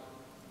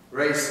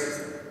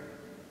 racism,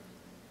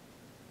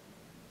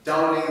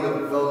 doubting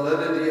the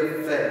validity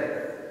of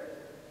faith,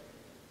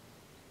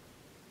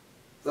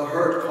 the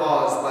hurt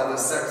caused by the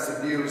sex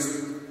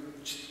abuse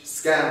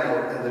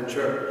scandal in the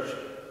church,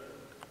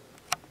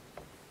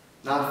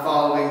 not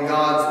following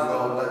God's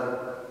will,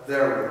 but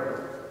their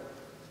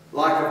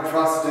will. Lack of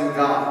trust in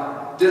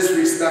God,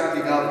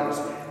 disrespecting others,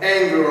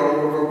 anger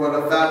over what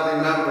a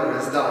family member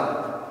has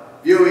done,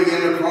 viewing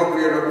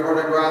inappropriate or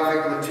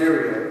pornographic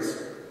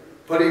materials,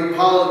 putting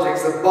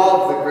politics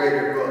above the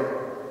greater good,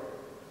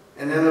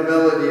 an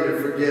inability to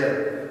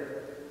forgive,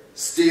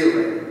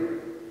 stealing,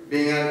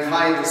 being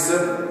unkind to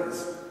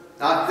siblings,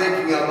 not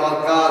thinking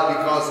about God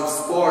because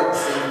of sports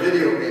and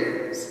video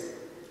games,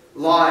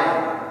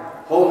 lying,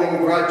 holding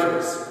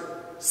grudges,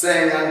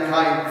 saying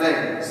unkind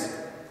things,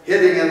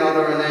 hitting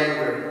another in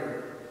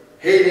anger,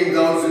 hating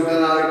those who do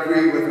not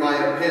agree with my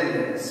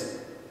opinions,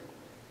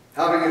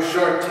 having a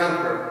short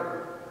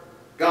temper,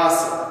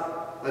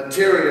 gossip,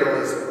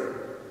 materialism,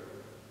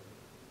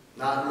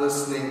 not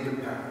listening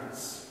to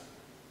parents.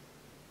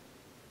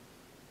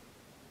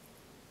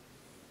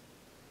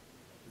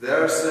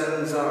 Their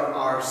sins are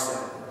our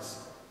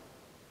sins.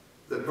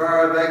 The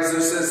prayer of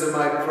exorcism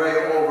I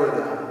pray over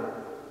them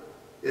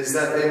is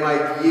that they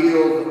might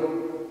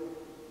yield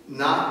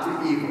not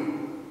to evil,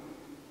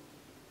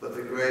 but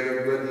the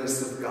greater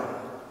goodness of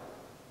God,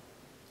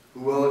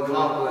 who will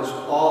accomplish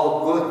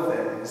all good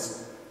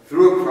things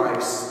through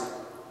Christ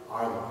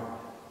our Lord.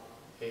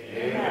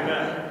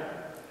 Amen.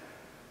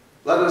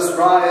 Let us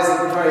rise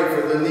and pray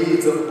for the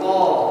needs of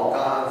all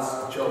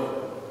God's children.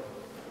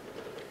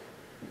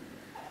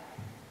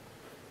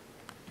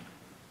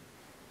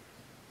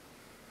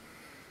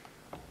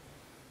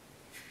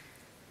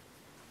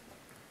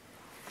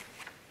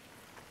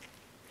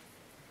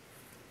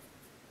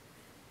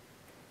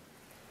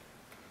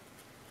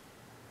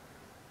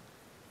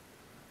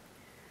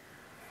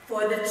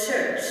 For the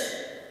church,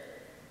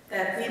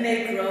 that we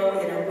may grow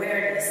in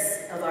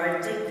awareness of our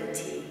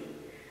dignity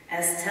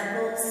as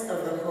temples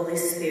of the Holy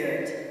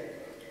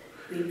Spirit,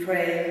 we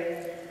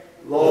pray,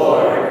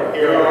 Lord,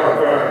 hear our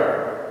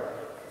prayer.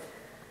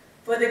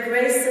 For the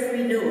grace of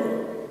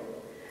renewal,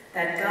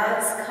 that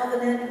God's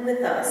covenant with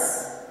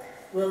us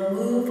will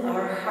move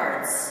our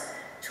hearts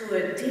to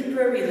a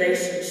deeper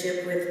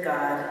relationship with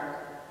God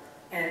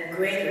and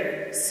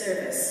greater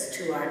service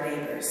to our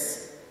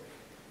neighbors.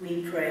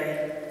 We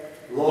pray,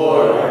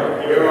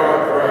 Lord, hear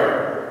our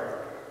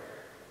prayer.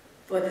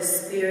 For the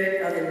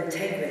spirit of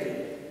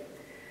integrity,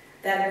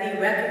 that we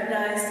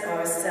recognize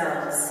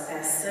ourselves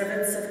as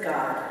servants of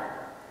God,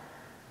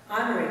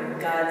 honoring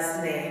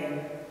God's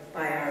name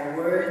by our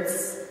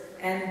words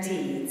and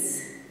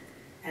deeds,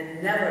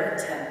 and never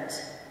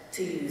attempt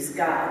to use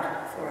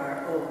God for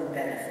our own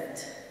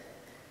benefit.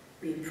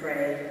 We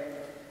pray,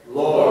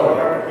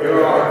 Lord,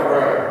 hear our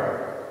prayer.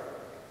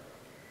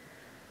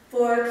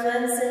 For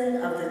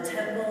cleansing of the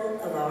temple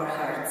of our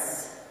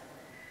hearts,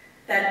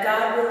 that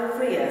God will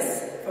free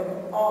us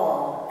from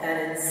all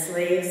that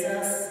enslaves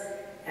us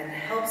and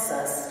helps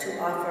us to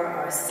offer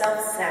our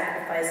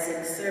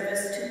self-sacrificing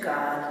service to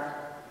God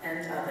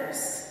and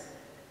others.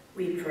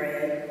 We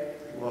pray,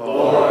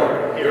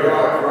 Lord, hear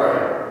our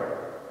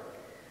prayer.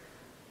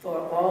 For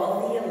all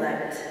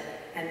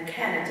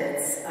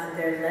on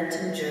their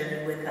Lenten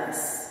journey with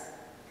us,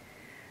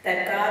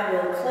 that God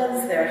will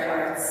cleanse their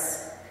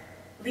hearts,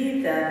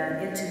 lead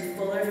them into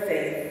fuller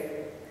faith,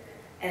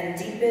 and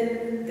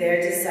deepen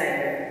their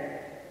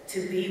desire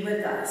to be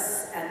with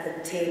us at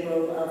the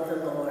table of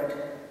the Lord.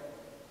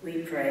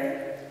 We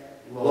pray.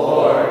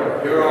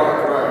 Lord, hear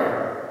our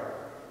prayer.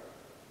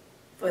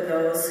 For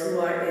those who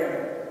are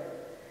ill,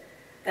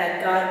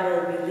 that God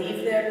will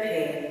relieve their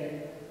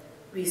pain,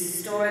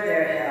 restore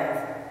their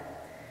health,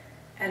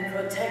 and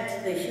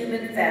protect the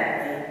human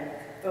family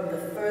from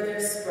the further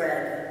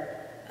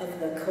spread of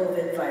the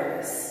COVID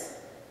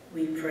virus.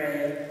 We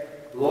pray.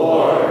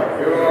 Lord,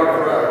 hear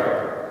our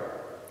prayer.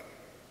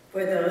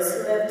 For those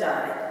who have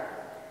died,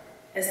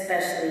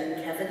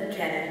 especially Kevin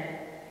Kenny,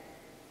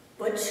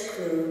 Butch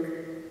Klug,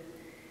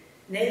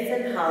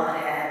 Nathan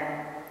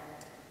Hollahan,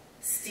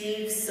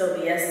 Steve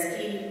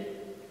Sobieski,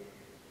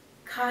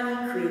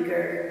 Connie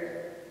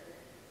Krieger,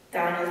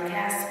 Donald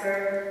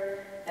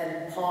Casper,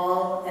 and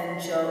Paul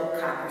and Joe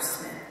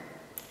Coppersmith.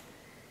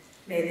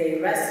 May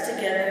they rest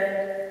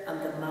together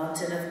on the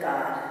mountain of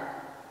God.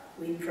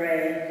 We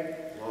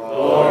pray.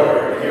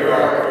 Lord, hear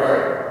our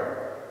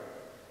prayer.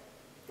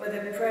 For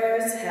the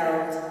prayers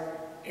held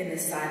in the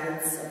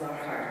silence of our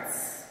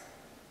hearts.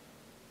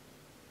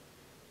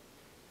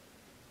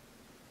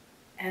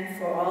 And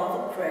for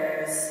all the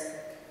prayers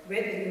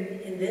written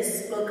in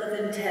this book of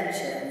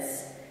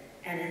intentions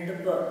and in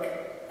the book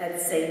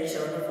at St.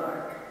 Joan of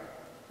Arc,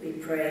 we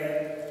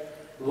pray.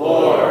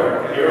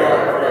 Lord, hear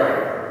our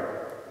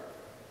prayer.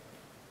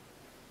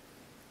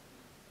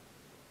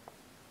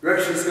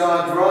 Gracious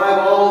God,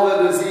 drive all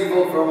that is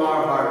evil from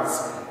our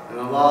hearts and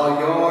allow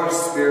your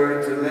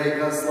Spirit to make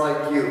us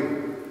like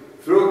you,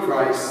 through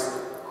Christ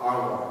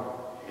our Lord.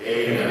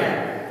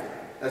 Amen.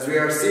 As we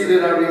are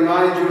seated, I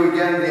remind you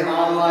again the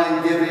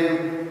online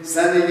giving,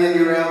 sending in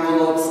your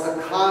envelopes,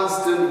 a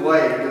constant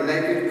way to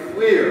make it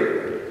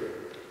clear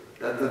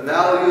that the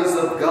values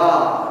of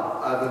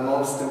God are the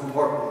most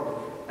important,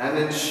 and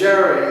in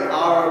sharing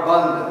our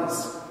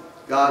abundance,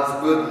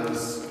 God's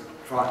goodness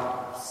triumphs.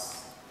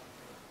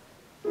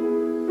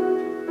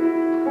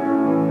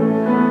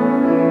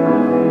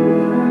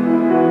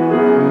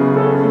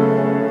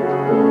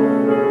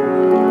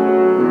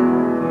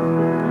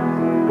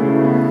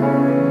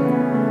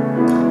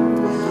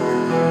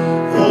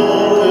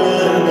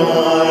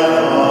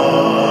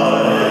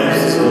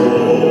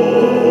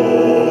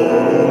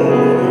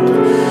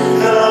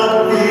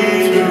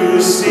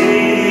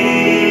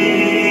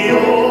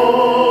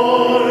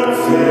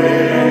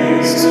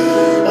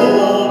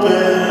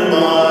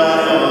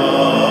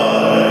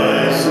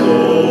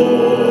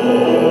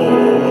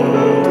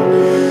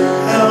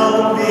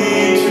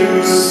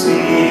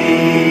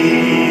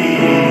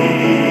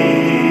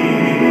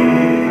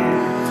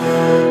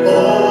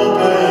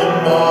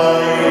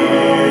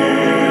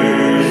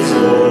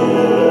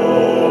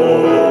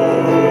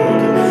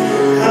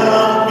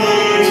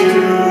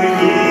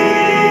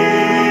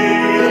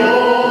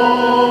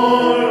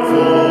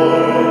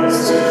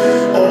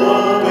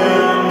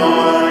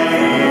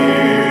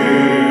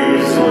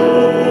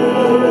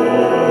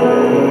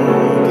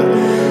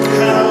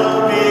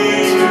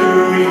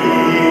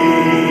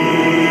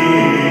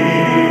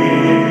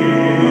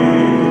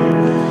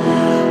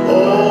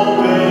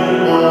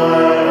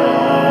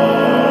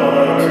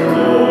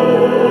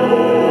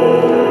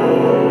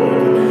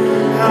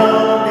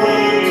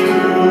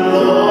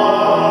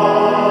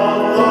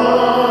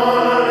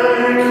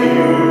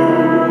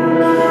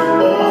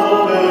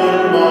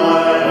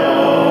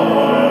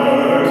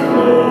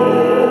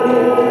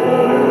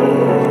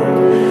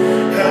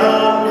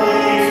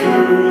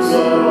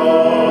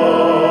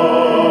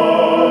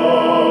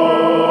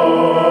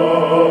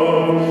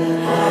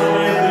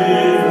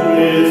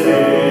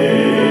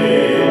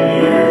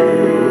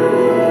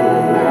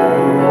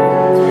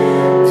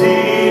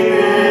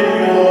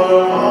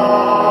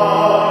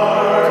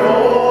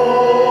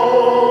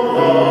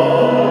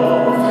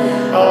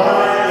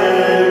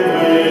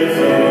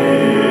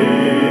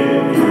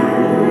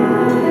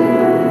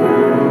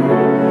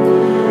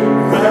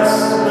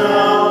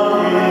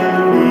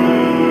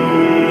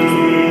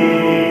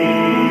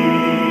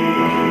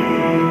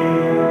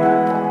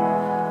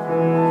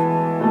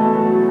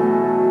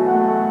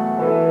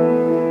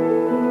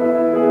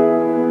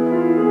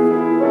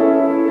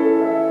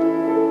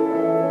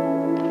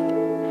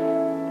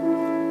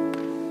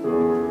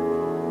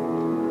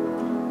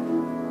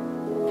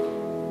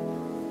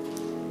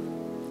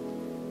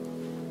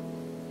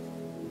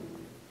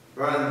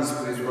 Friends,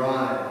 please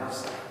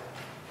rise.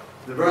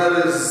 The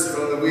bread is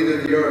from the wheat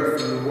of the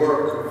earth and the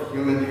work of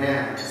human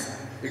hands.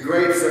 The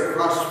grapes are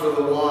crushed for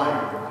the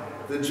wine,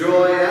 the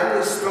joy and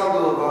the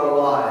struggle of our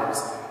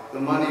lives, the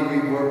money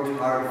we worked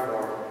hard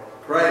for.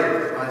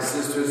 Pray, my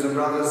sisters and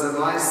brothers, that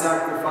my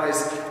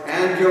sacrifice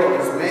and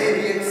yours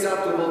may be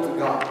acceptable to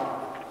God,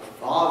 the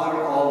Father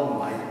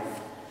Almighty.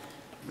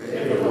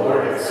 May the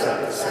Lord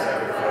accept the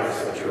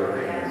sacrifice at your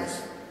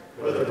hands,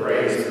 for the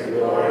praise and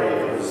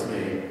glory of his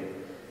name,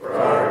 for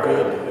our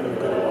good and the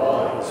good of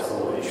all his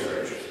holy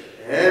church.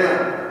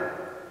 Amen.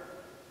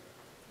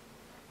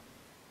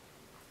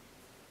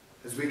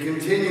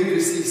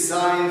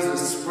 shines a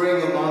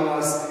spring among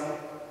us,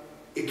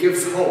 it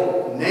gives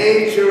hope.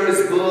 Nature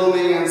is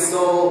blooming, and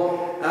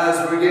so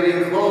as we're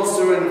getting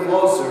closer and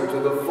closer to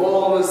the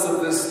fullness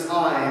of this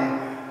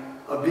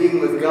time of being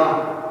with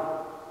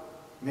God,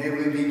 may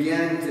we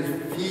begin to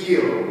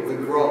feel the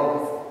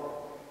growth,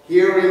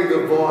 hearing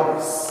the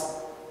voice,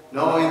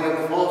 knowing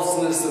the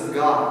closeness of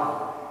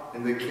God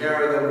and the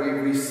care that we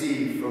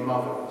receive from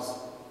others.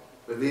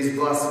 For these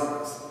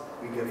blessings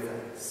we give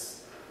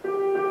thanks. The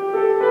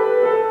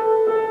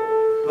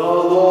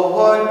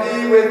Lord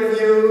be with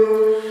you.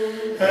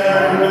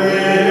 And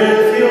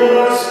with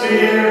your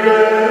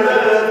spirit.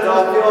 Lift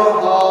up your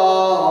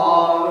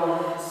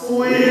hearts.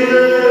 We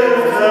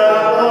lift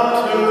them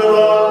up to the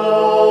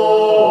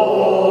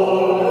Lord.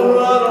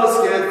 Let us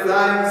give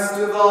thanks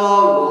to the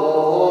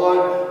Lord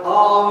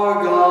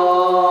our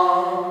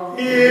God.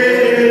 It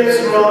is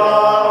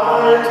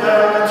right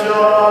and just.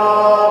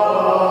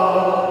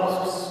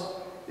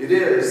 It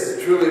is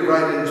truly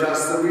right and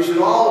just that we should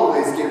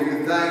always give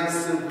you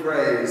thanks and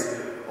praise,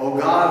 O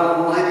God,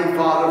 Almighty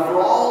Father, for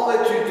all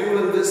that you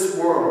do in this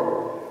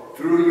world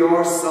through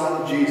your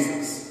Son,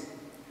 Jesus.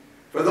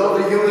 For though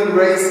the human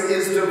race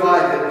is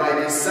divided by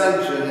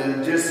dissension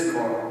and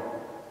discord,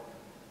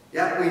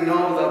 yet we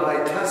know that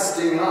by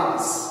testing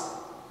us,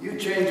 you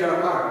change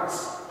our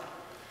hearts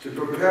to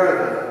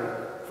prepare them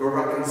for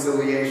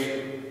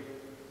reconciliation.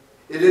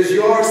 It is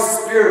your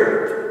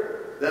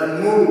Spirit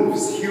that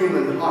moves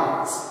human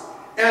hearts.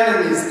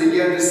 Enemies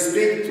begin to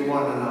speak to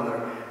one another.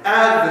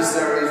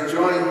 Adversaries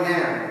join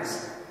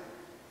hands,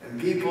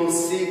 and people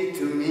seek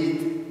to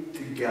meet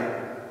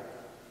together.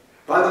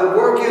 By the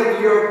working of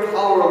your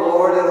power,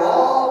 Lord, it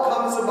all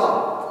comes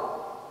about.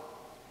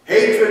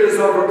 Hatred is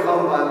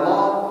overcome by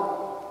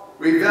love,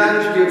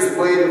 revenge gives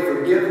way to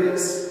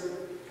forgiveness,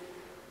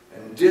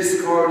 and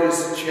discord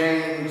is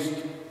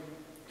changed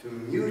to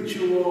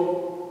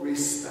mutual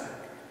respect.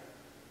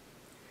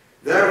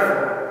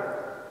 Therefore,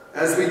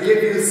 as we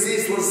give you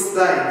ceaseless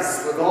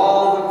thanks with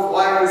all the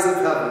choirs of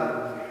heaven,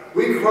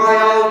 we cry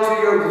out to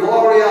your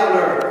glory on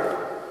earth,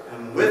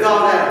 and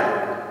without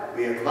end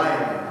we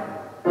acclaim.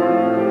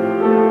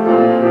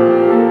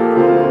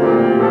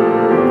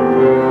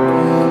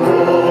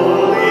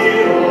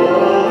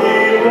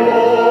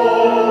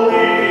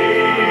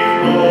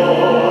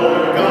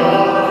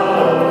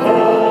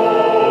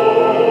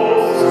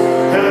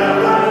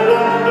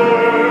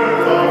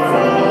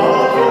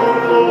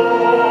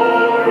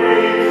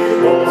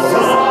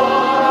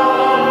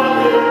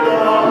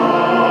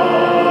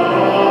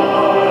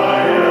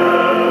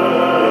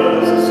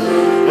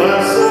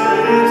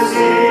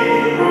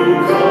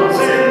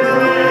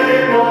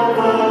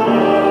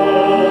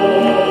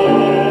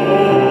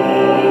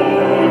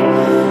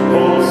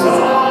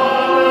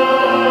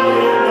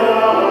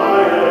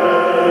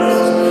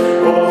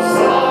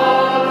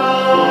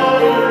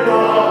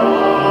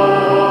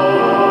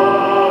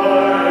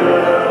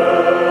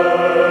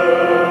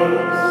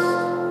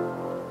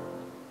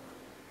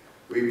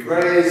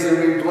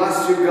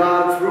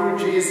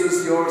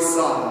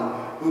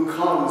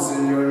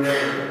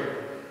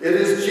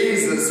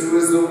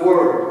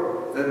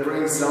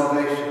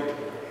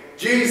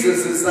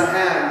 Jesus is the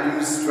hand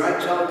you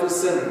stretch out to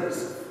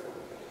sinners.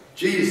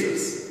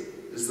 Jesus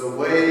is the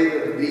way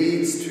that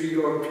leads to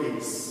your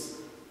peace.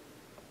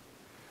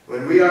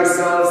 When we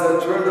ourselves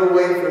had turned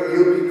away from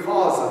you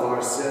because of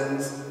our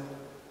sins,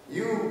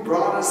 you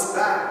brought us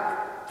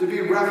back to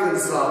be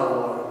reconciled,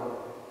 Lord,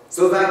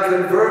 so that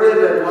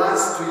converted at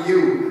last to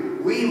you,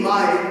 we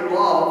might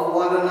love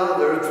one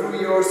another through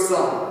your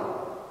Son,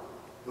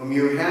 whom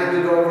you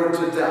handed over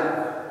to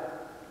death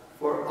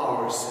for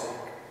our sake.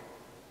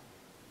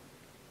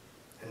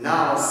 And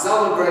now,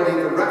 celebrating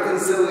the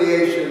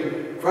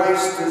reconciliation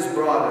Christ has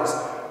brought us,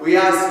 we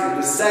ask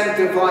you to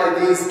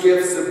sanctify these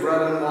gifts of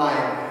bread and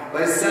wine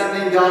by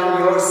sending down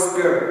your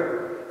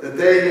Spirit, that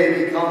they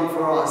may become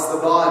for us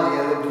the body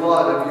and the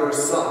blood of your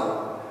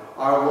Son,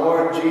 our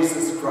Lord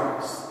Jesus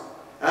Christ,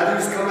 at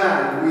whose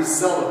command we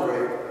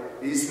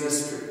celebrate these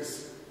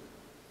mysteries.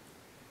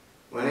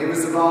 When he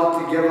was about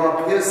to give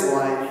up his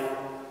life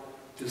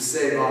to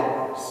save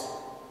ours,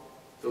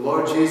 the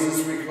Lord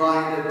Jesus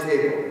reclined at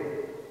table.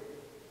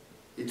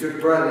 He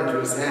took bread into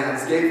his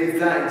hands, gave you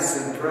thanks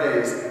and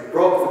praise,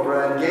 broke the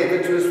bread, gave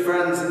it to his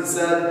friends, and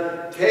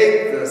said,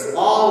 "Take this,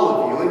 all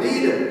of you, and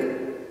eat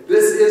it.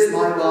 This is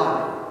my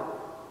body,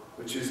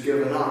 which is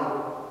given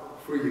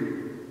up for you."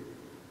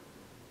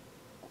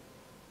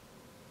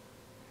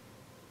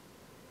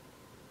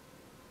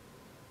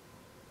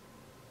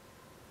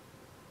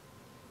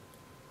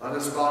 Let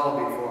us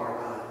bow before our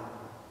God.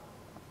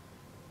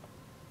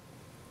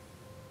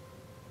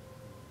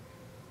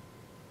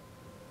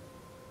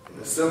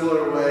 In a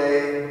similar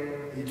way,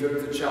 he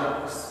took the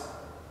chalice.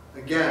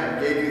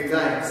 Again, gave you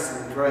thanks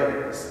and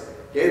praise.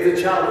 Gave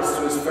the chalice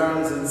to his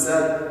friends and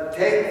said,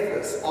 "Take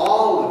this,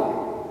 all of you,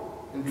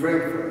 and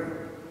drink from it.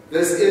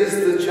 This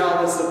is the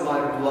chalice of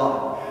my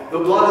blood, the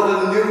blood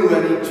of the new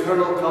and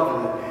eternal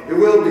covenant. It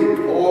will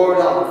be poured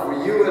out for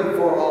you and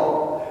for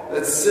all,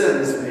 that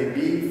sins may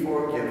be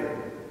forgiven.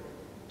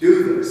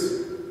 Do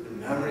this in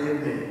memory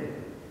of me."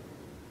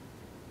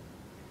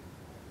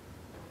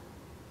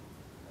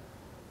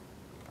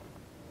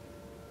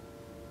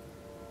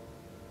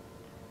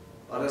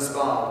 Let us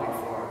bow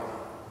before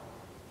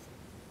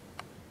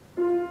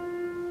God.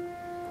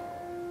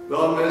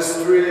 The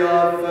mystery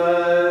of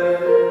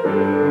faith.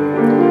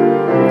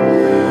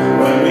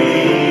 When we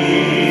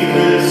eat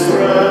this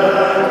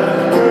bread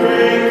and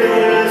drink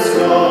this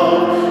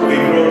cup, we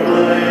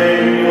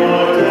proclaim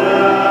your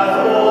death,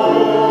 O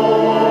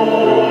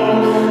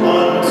Lord,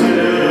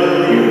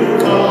 until you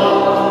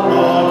come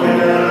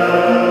again.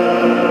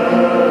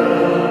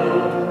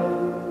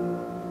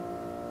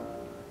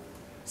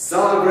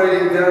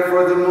 Celebrating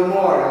therefore the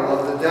memorial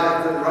of the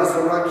death and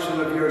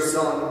resurrection of your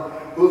Son,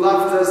 who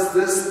left us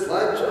this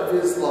pledge of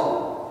his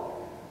law,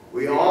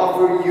 we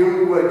offer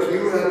you what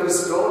you have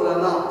bestowed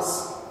on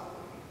us,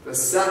 the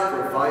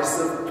sacrifice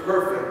of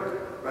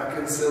perfect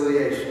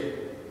reconciliation.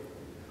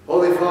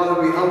 Holy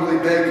Father, we humbly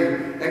beg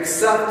you,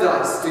 accept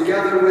us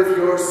together with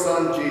your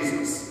Son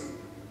Jesus,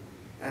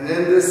 and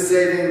in this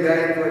saving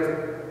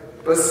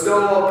banquet,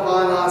 bestow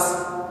upon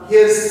us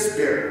his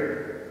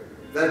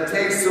Spirit that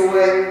takes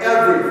away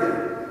everything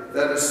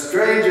that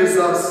estranges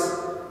us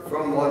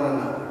from one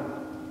another.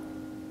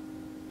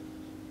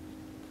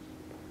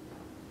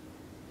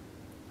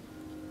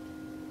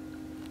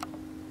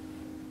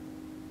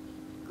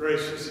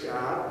 Gracious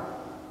God,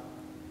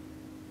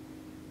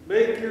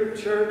 make your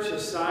church a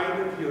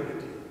sign of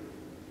unity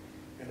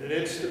and an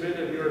instrument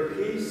of your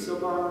peace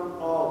among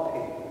all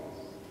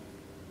peoples.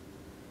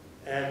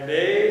 And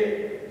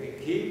may we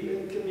keep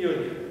in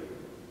communion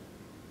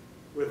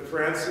with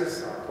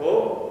Francis, our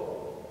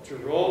Pope,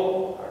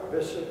 Jerome, our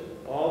Bishop,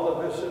 all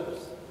the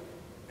bishops,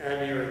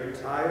 and your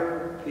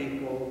entire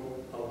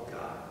people of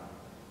God.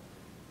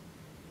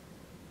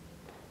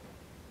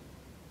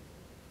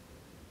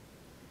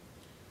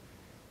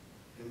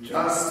 And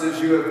just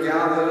as you have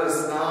gathered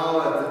us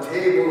now at the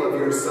table of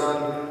your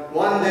Son,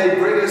 one day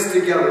bring us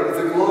together with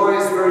the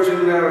glorious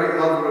Virgin Mary,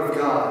 Mother of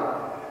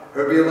God,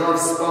 her beloved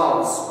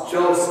spouse,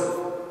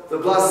 Joseph, the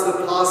blessed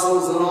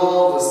apostles and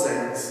all the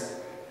saints,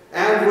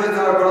 and with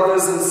our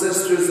brothers and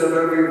sisters of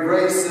every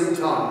race and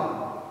tongue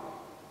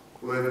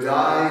who have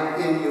died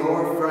in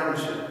your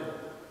friendship.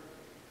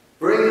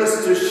 Bring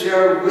us to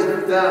share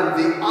with them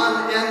the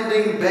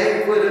unending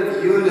banquet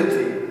of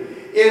unity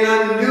in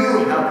a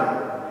new heaven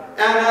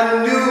and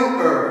a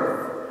new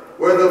earth,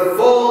 where the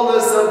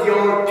fullness of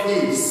your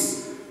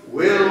peace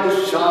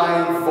will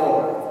shine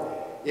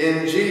forth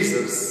in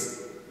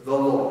Jesus the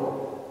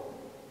Lord.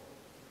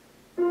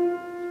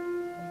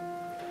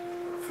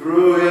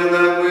 Through him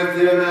and with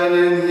him and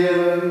in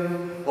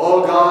him,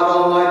 O God,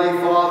 Almighty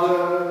Father,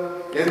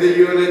 in the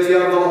unity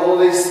of the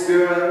Holy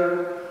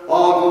Spirit,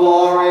 all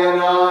glory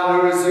and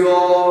honor is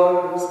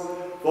yours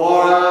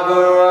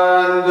forever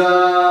and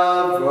ever.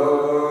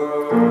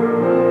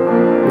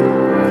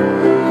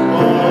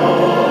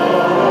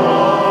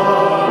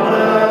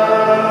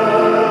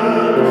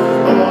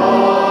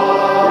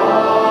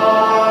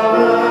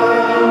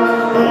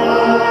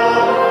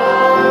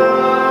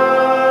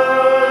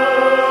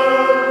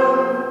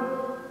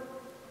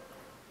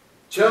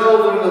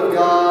 Children of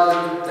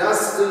God,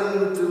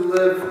 destined to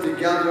live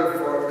together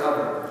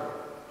forever,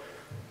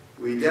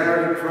 we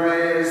dare to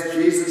pray as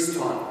Jesus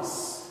taught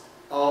us.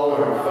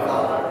 Our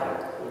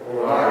Father, who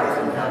art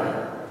in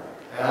heaven,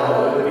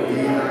 hallowed be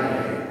thy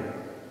name.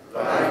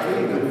 Thy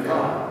kingdom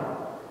come,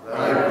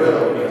 thy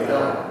will be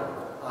done,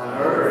 on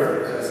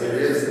earth as it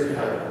is in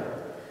heaven.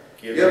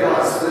 Give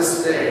us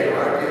this day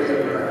our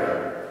daily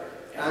bread,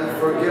 and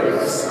forgive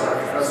us our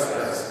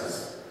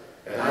trespasses,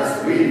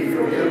 as we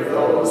forgive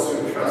those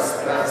who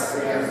trespass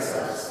against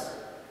us.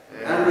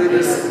 And lead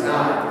us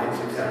not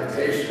into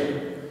temptation,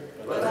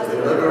 but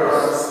deliver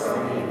us from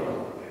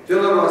evil.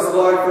 Deliver us,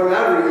 Lord, from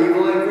every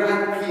evil, and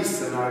grant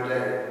peace in our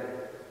day.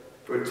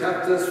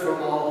 Protect us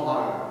from all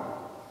harm.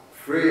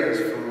 Free us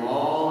from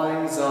all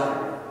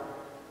anxiety,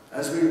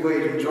 as we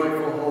wait in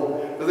joyful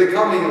hope for the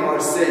coming of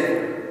our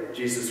Savior,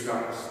 Jesus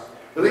Christ.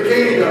 For the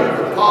kingdom,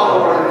 the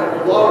power,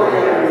 and the glory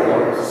are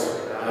yours,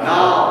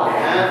 now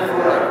and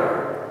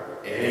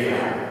forever.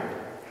 Amen.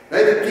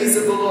 May the peace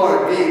of the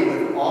Lord be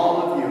with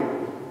all of you.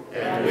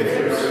 And with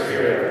your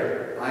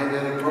spirit. Find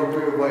an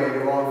appropriate way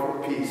to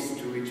offer peace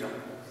to each other.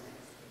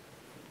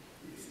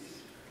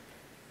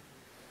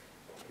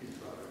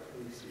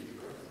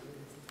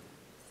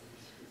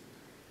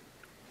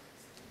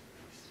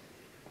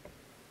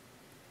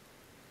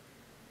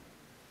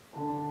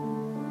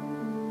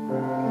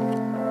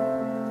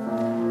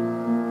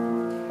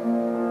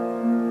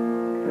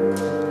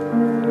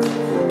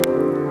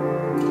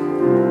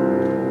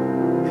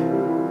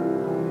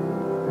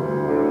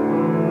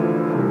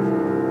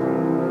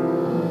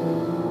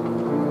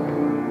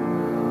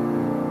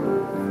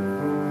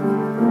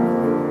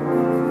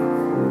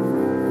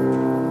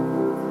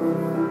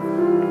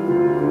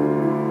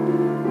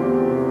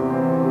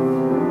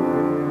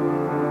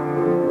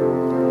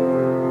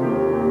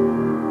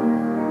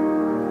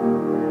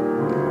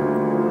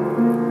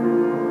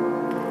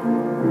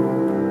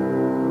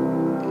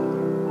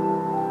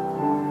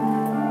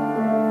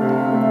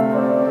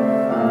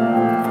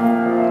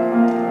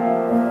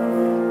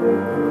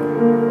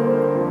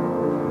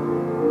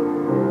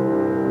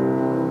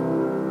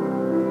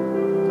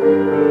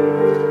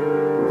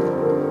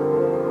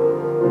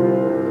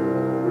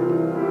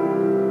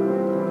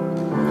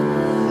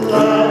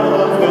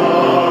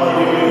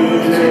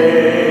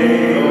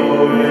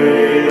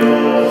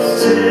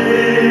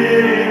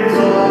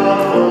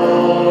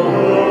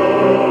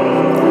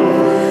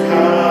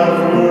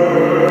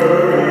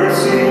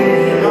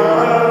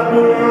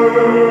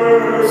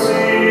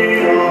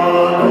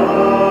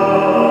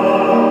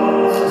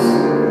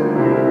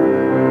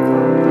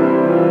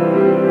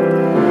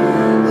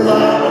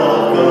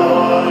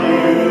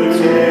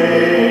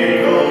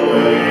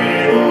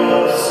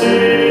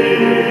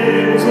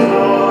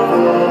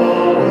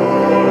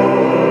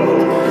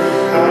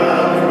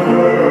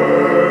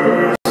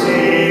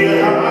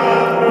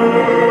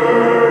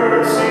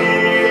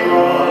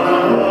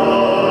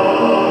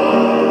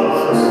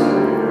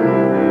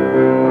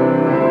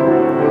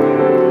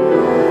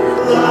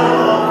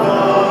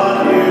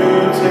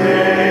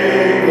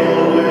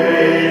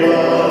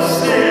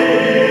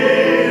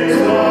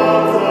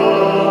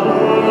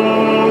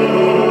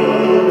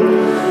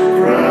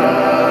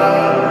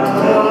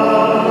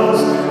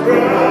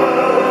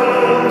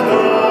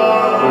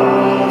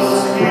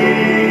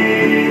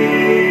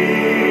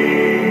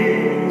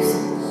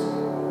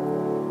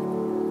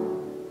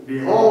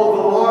 Behold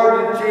the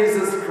Lord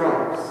Jesus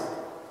Christ,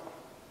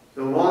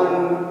 the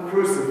one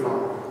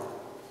crucified,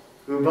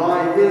 who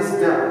by his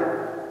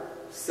death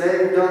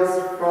saved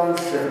us from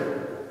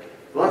sin.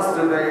 Blessed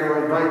are they who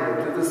are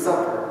invited to the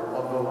supper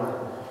of the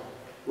Lamb.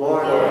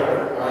 Lord,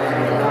 I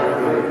am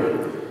not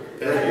worthy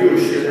that you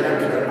should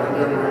enter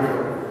under my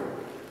roof,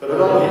 but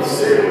only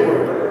say a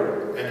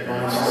word, and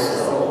my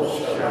soul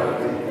shall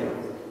be healed.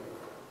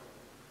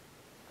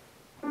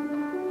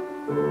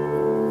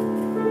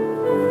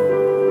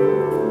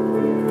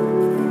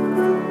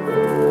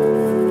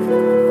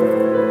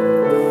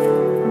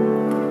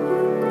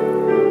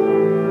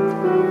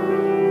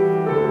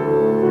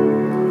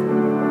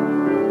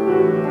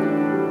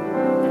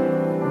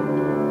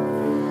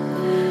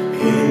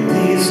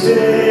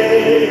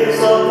 Days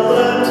of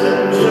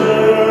Lenten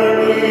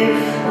journey,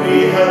 we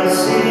have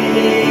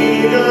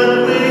seen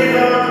and we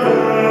have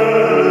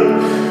heard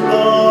the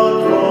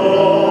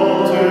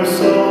call to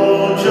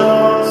sow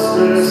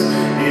justice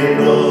in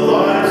the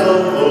lives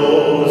of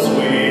those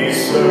we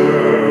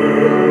serve.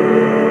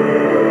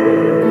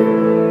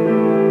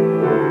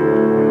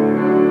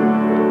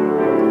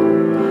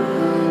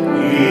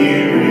 We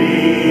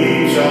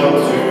reach out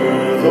to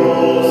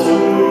those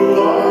who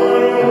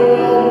are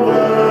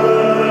homeless,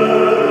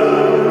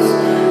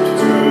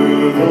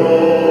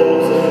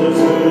 those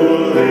who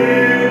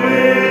live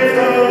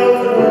without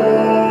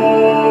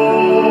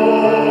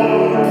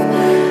warmth,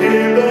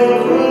 in the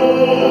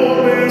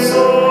coldness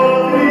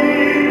of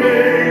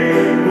evening,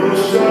 will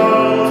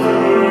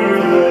shelter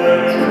their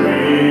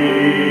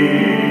dreams.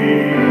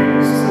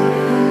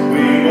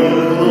 We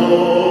will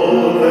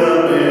clothe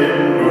them in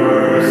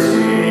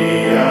mercy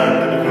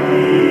and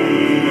peace.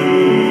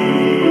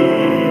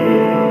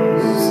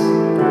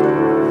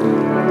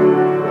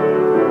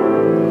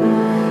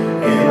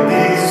 In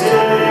these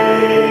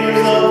days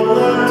of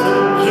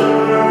Lenten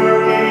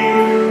journey,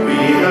 we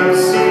have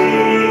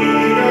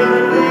seen and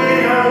we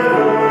have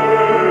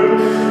heard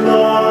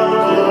the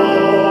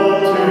call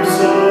to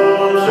sow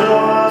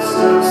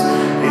justice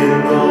in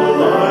the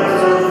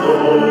lives of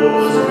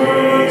those we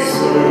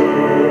serve.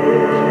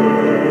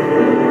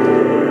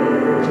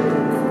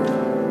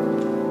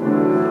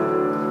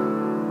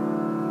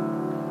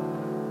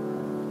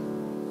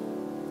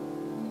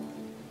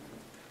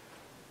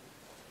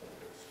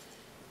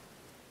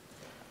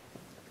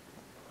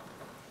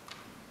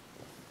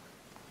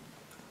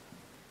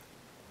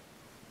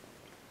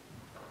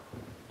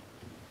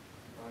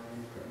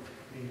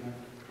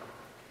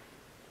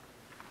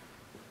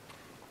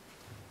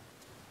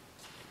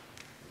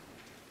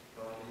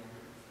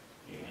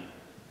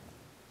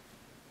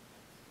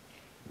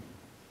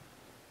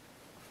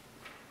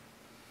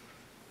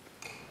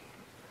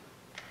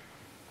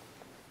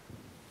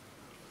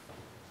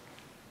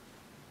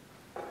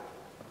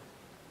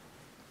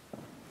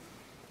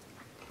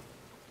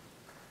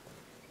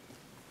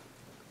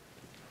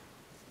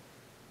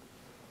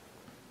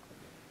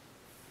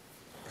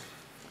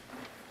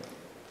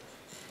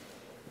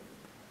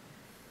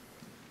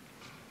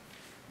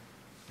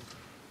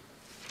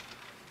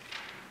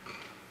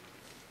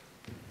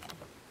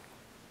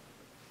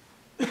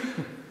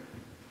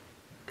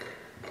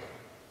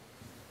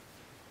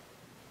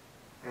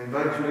 I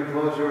invite you to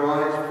close your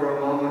eyes for a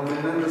moment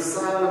and in the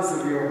silence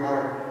of your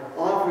heart,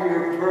 offer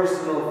your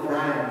personal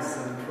thanks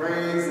and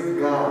praise of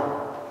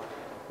God,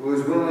 who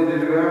is willing to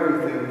do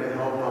everything to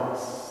help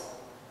us.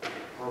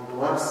 How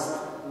blessed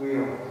we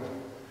are.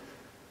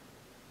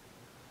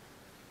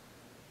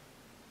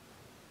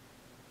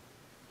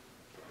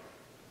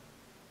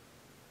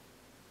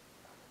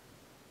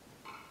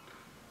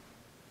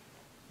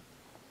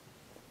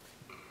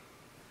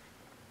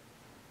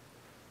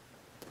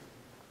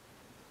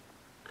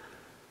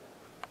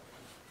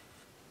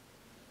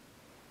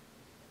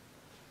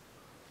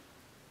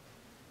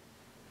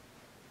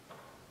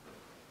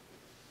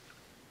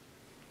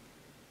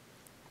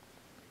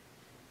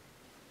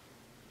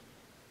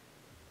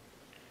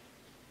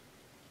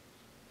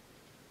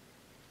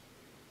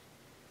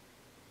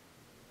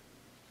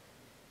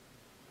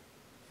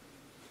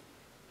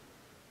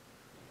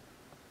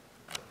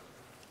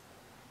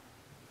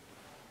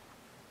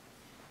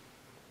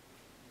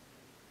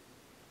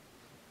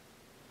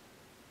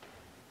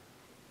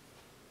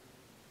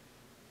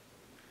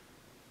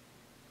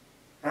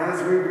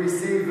 As we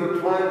receive the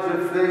pledge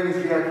of things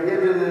yet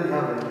hidden in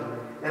heaven,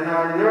 and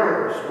are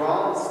nourished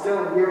while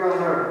still here on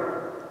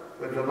earth,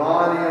 with the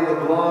body and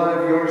the blood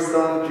of your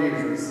Son,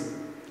 Jesus,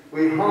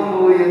 we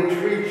humbly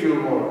entreat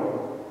you,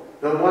 Lord,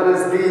 that what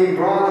is being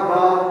brought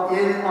about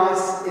in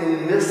us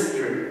in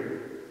mystery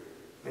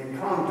may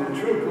come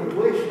to true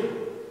completion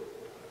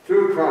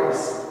through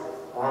Christ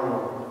our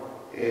Lord.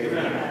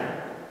 Amen.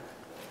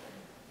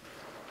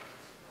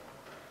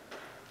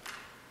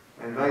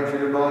 I invite you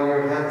to bow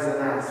your heads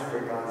and ask for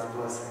God's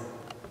blessing.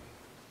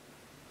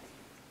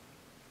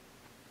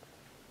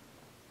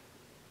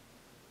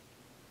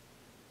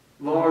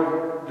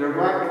 Lord,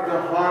 direct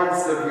the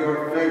hearts of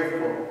your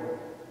faithful,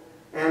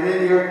 and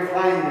in your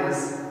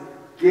kindness,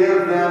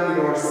 give them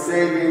your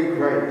saving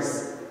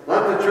grace.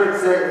 Let the church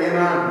say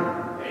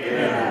amen.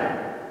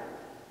 Amen.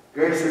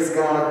 Gracious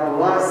God,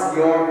 bless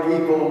your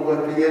people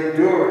with the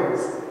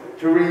endurance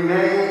to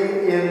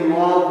remain in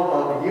love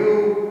of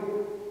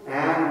you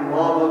and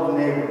love of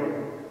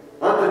neighbor.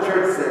 Let the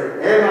church say,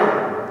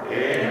 Amen.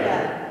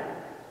 Amen.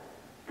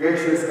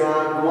 Gracious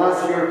God,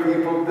 bless your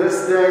people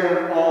this day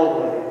and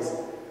always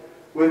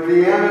with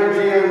the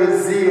energy and the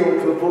zeal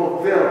to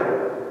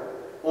fulfill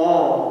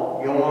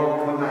all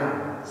your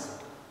commands.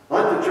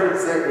 Let the church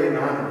say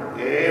amen.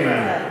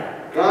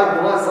 Amen.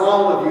 God bless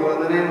all of you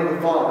in the name of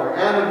the Father,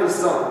 and of the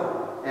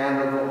Son, and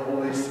of the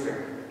Holy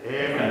Spirit.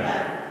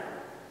 Amen.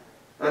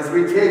 As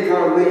we take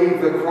our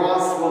leave, the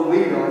cross will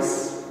lead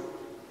us.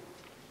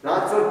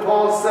 That's what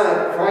Paul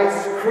said,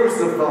 Christ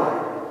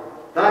crucified.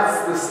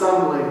 That's the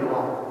stumbling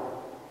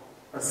block.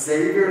 A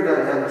Savior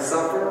that had to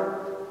suffer.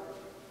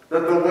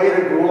 That the way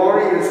to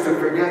glory is to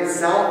forget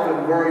self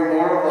and worry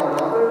more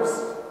about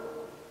others.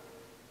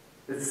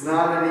 It's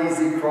not an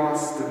easy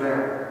cross to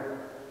bear.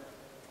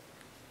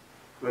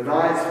 With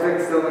eyes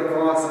fixed on the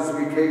cross as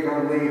we take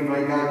our leave,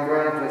 may God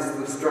grant us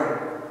the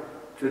strength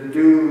to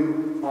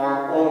do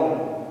our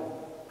own,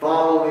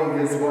 following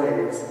his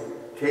ways,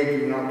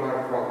 taking up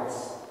our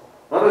cross.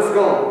 Let us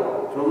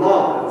go to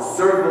love and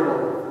serve the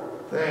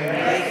Lord.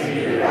 Thanks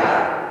be to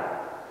God.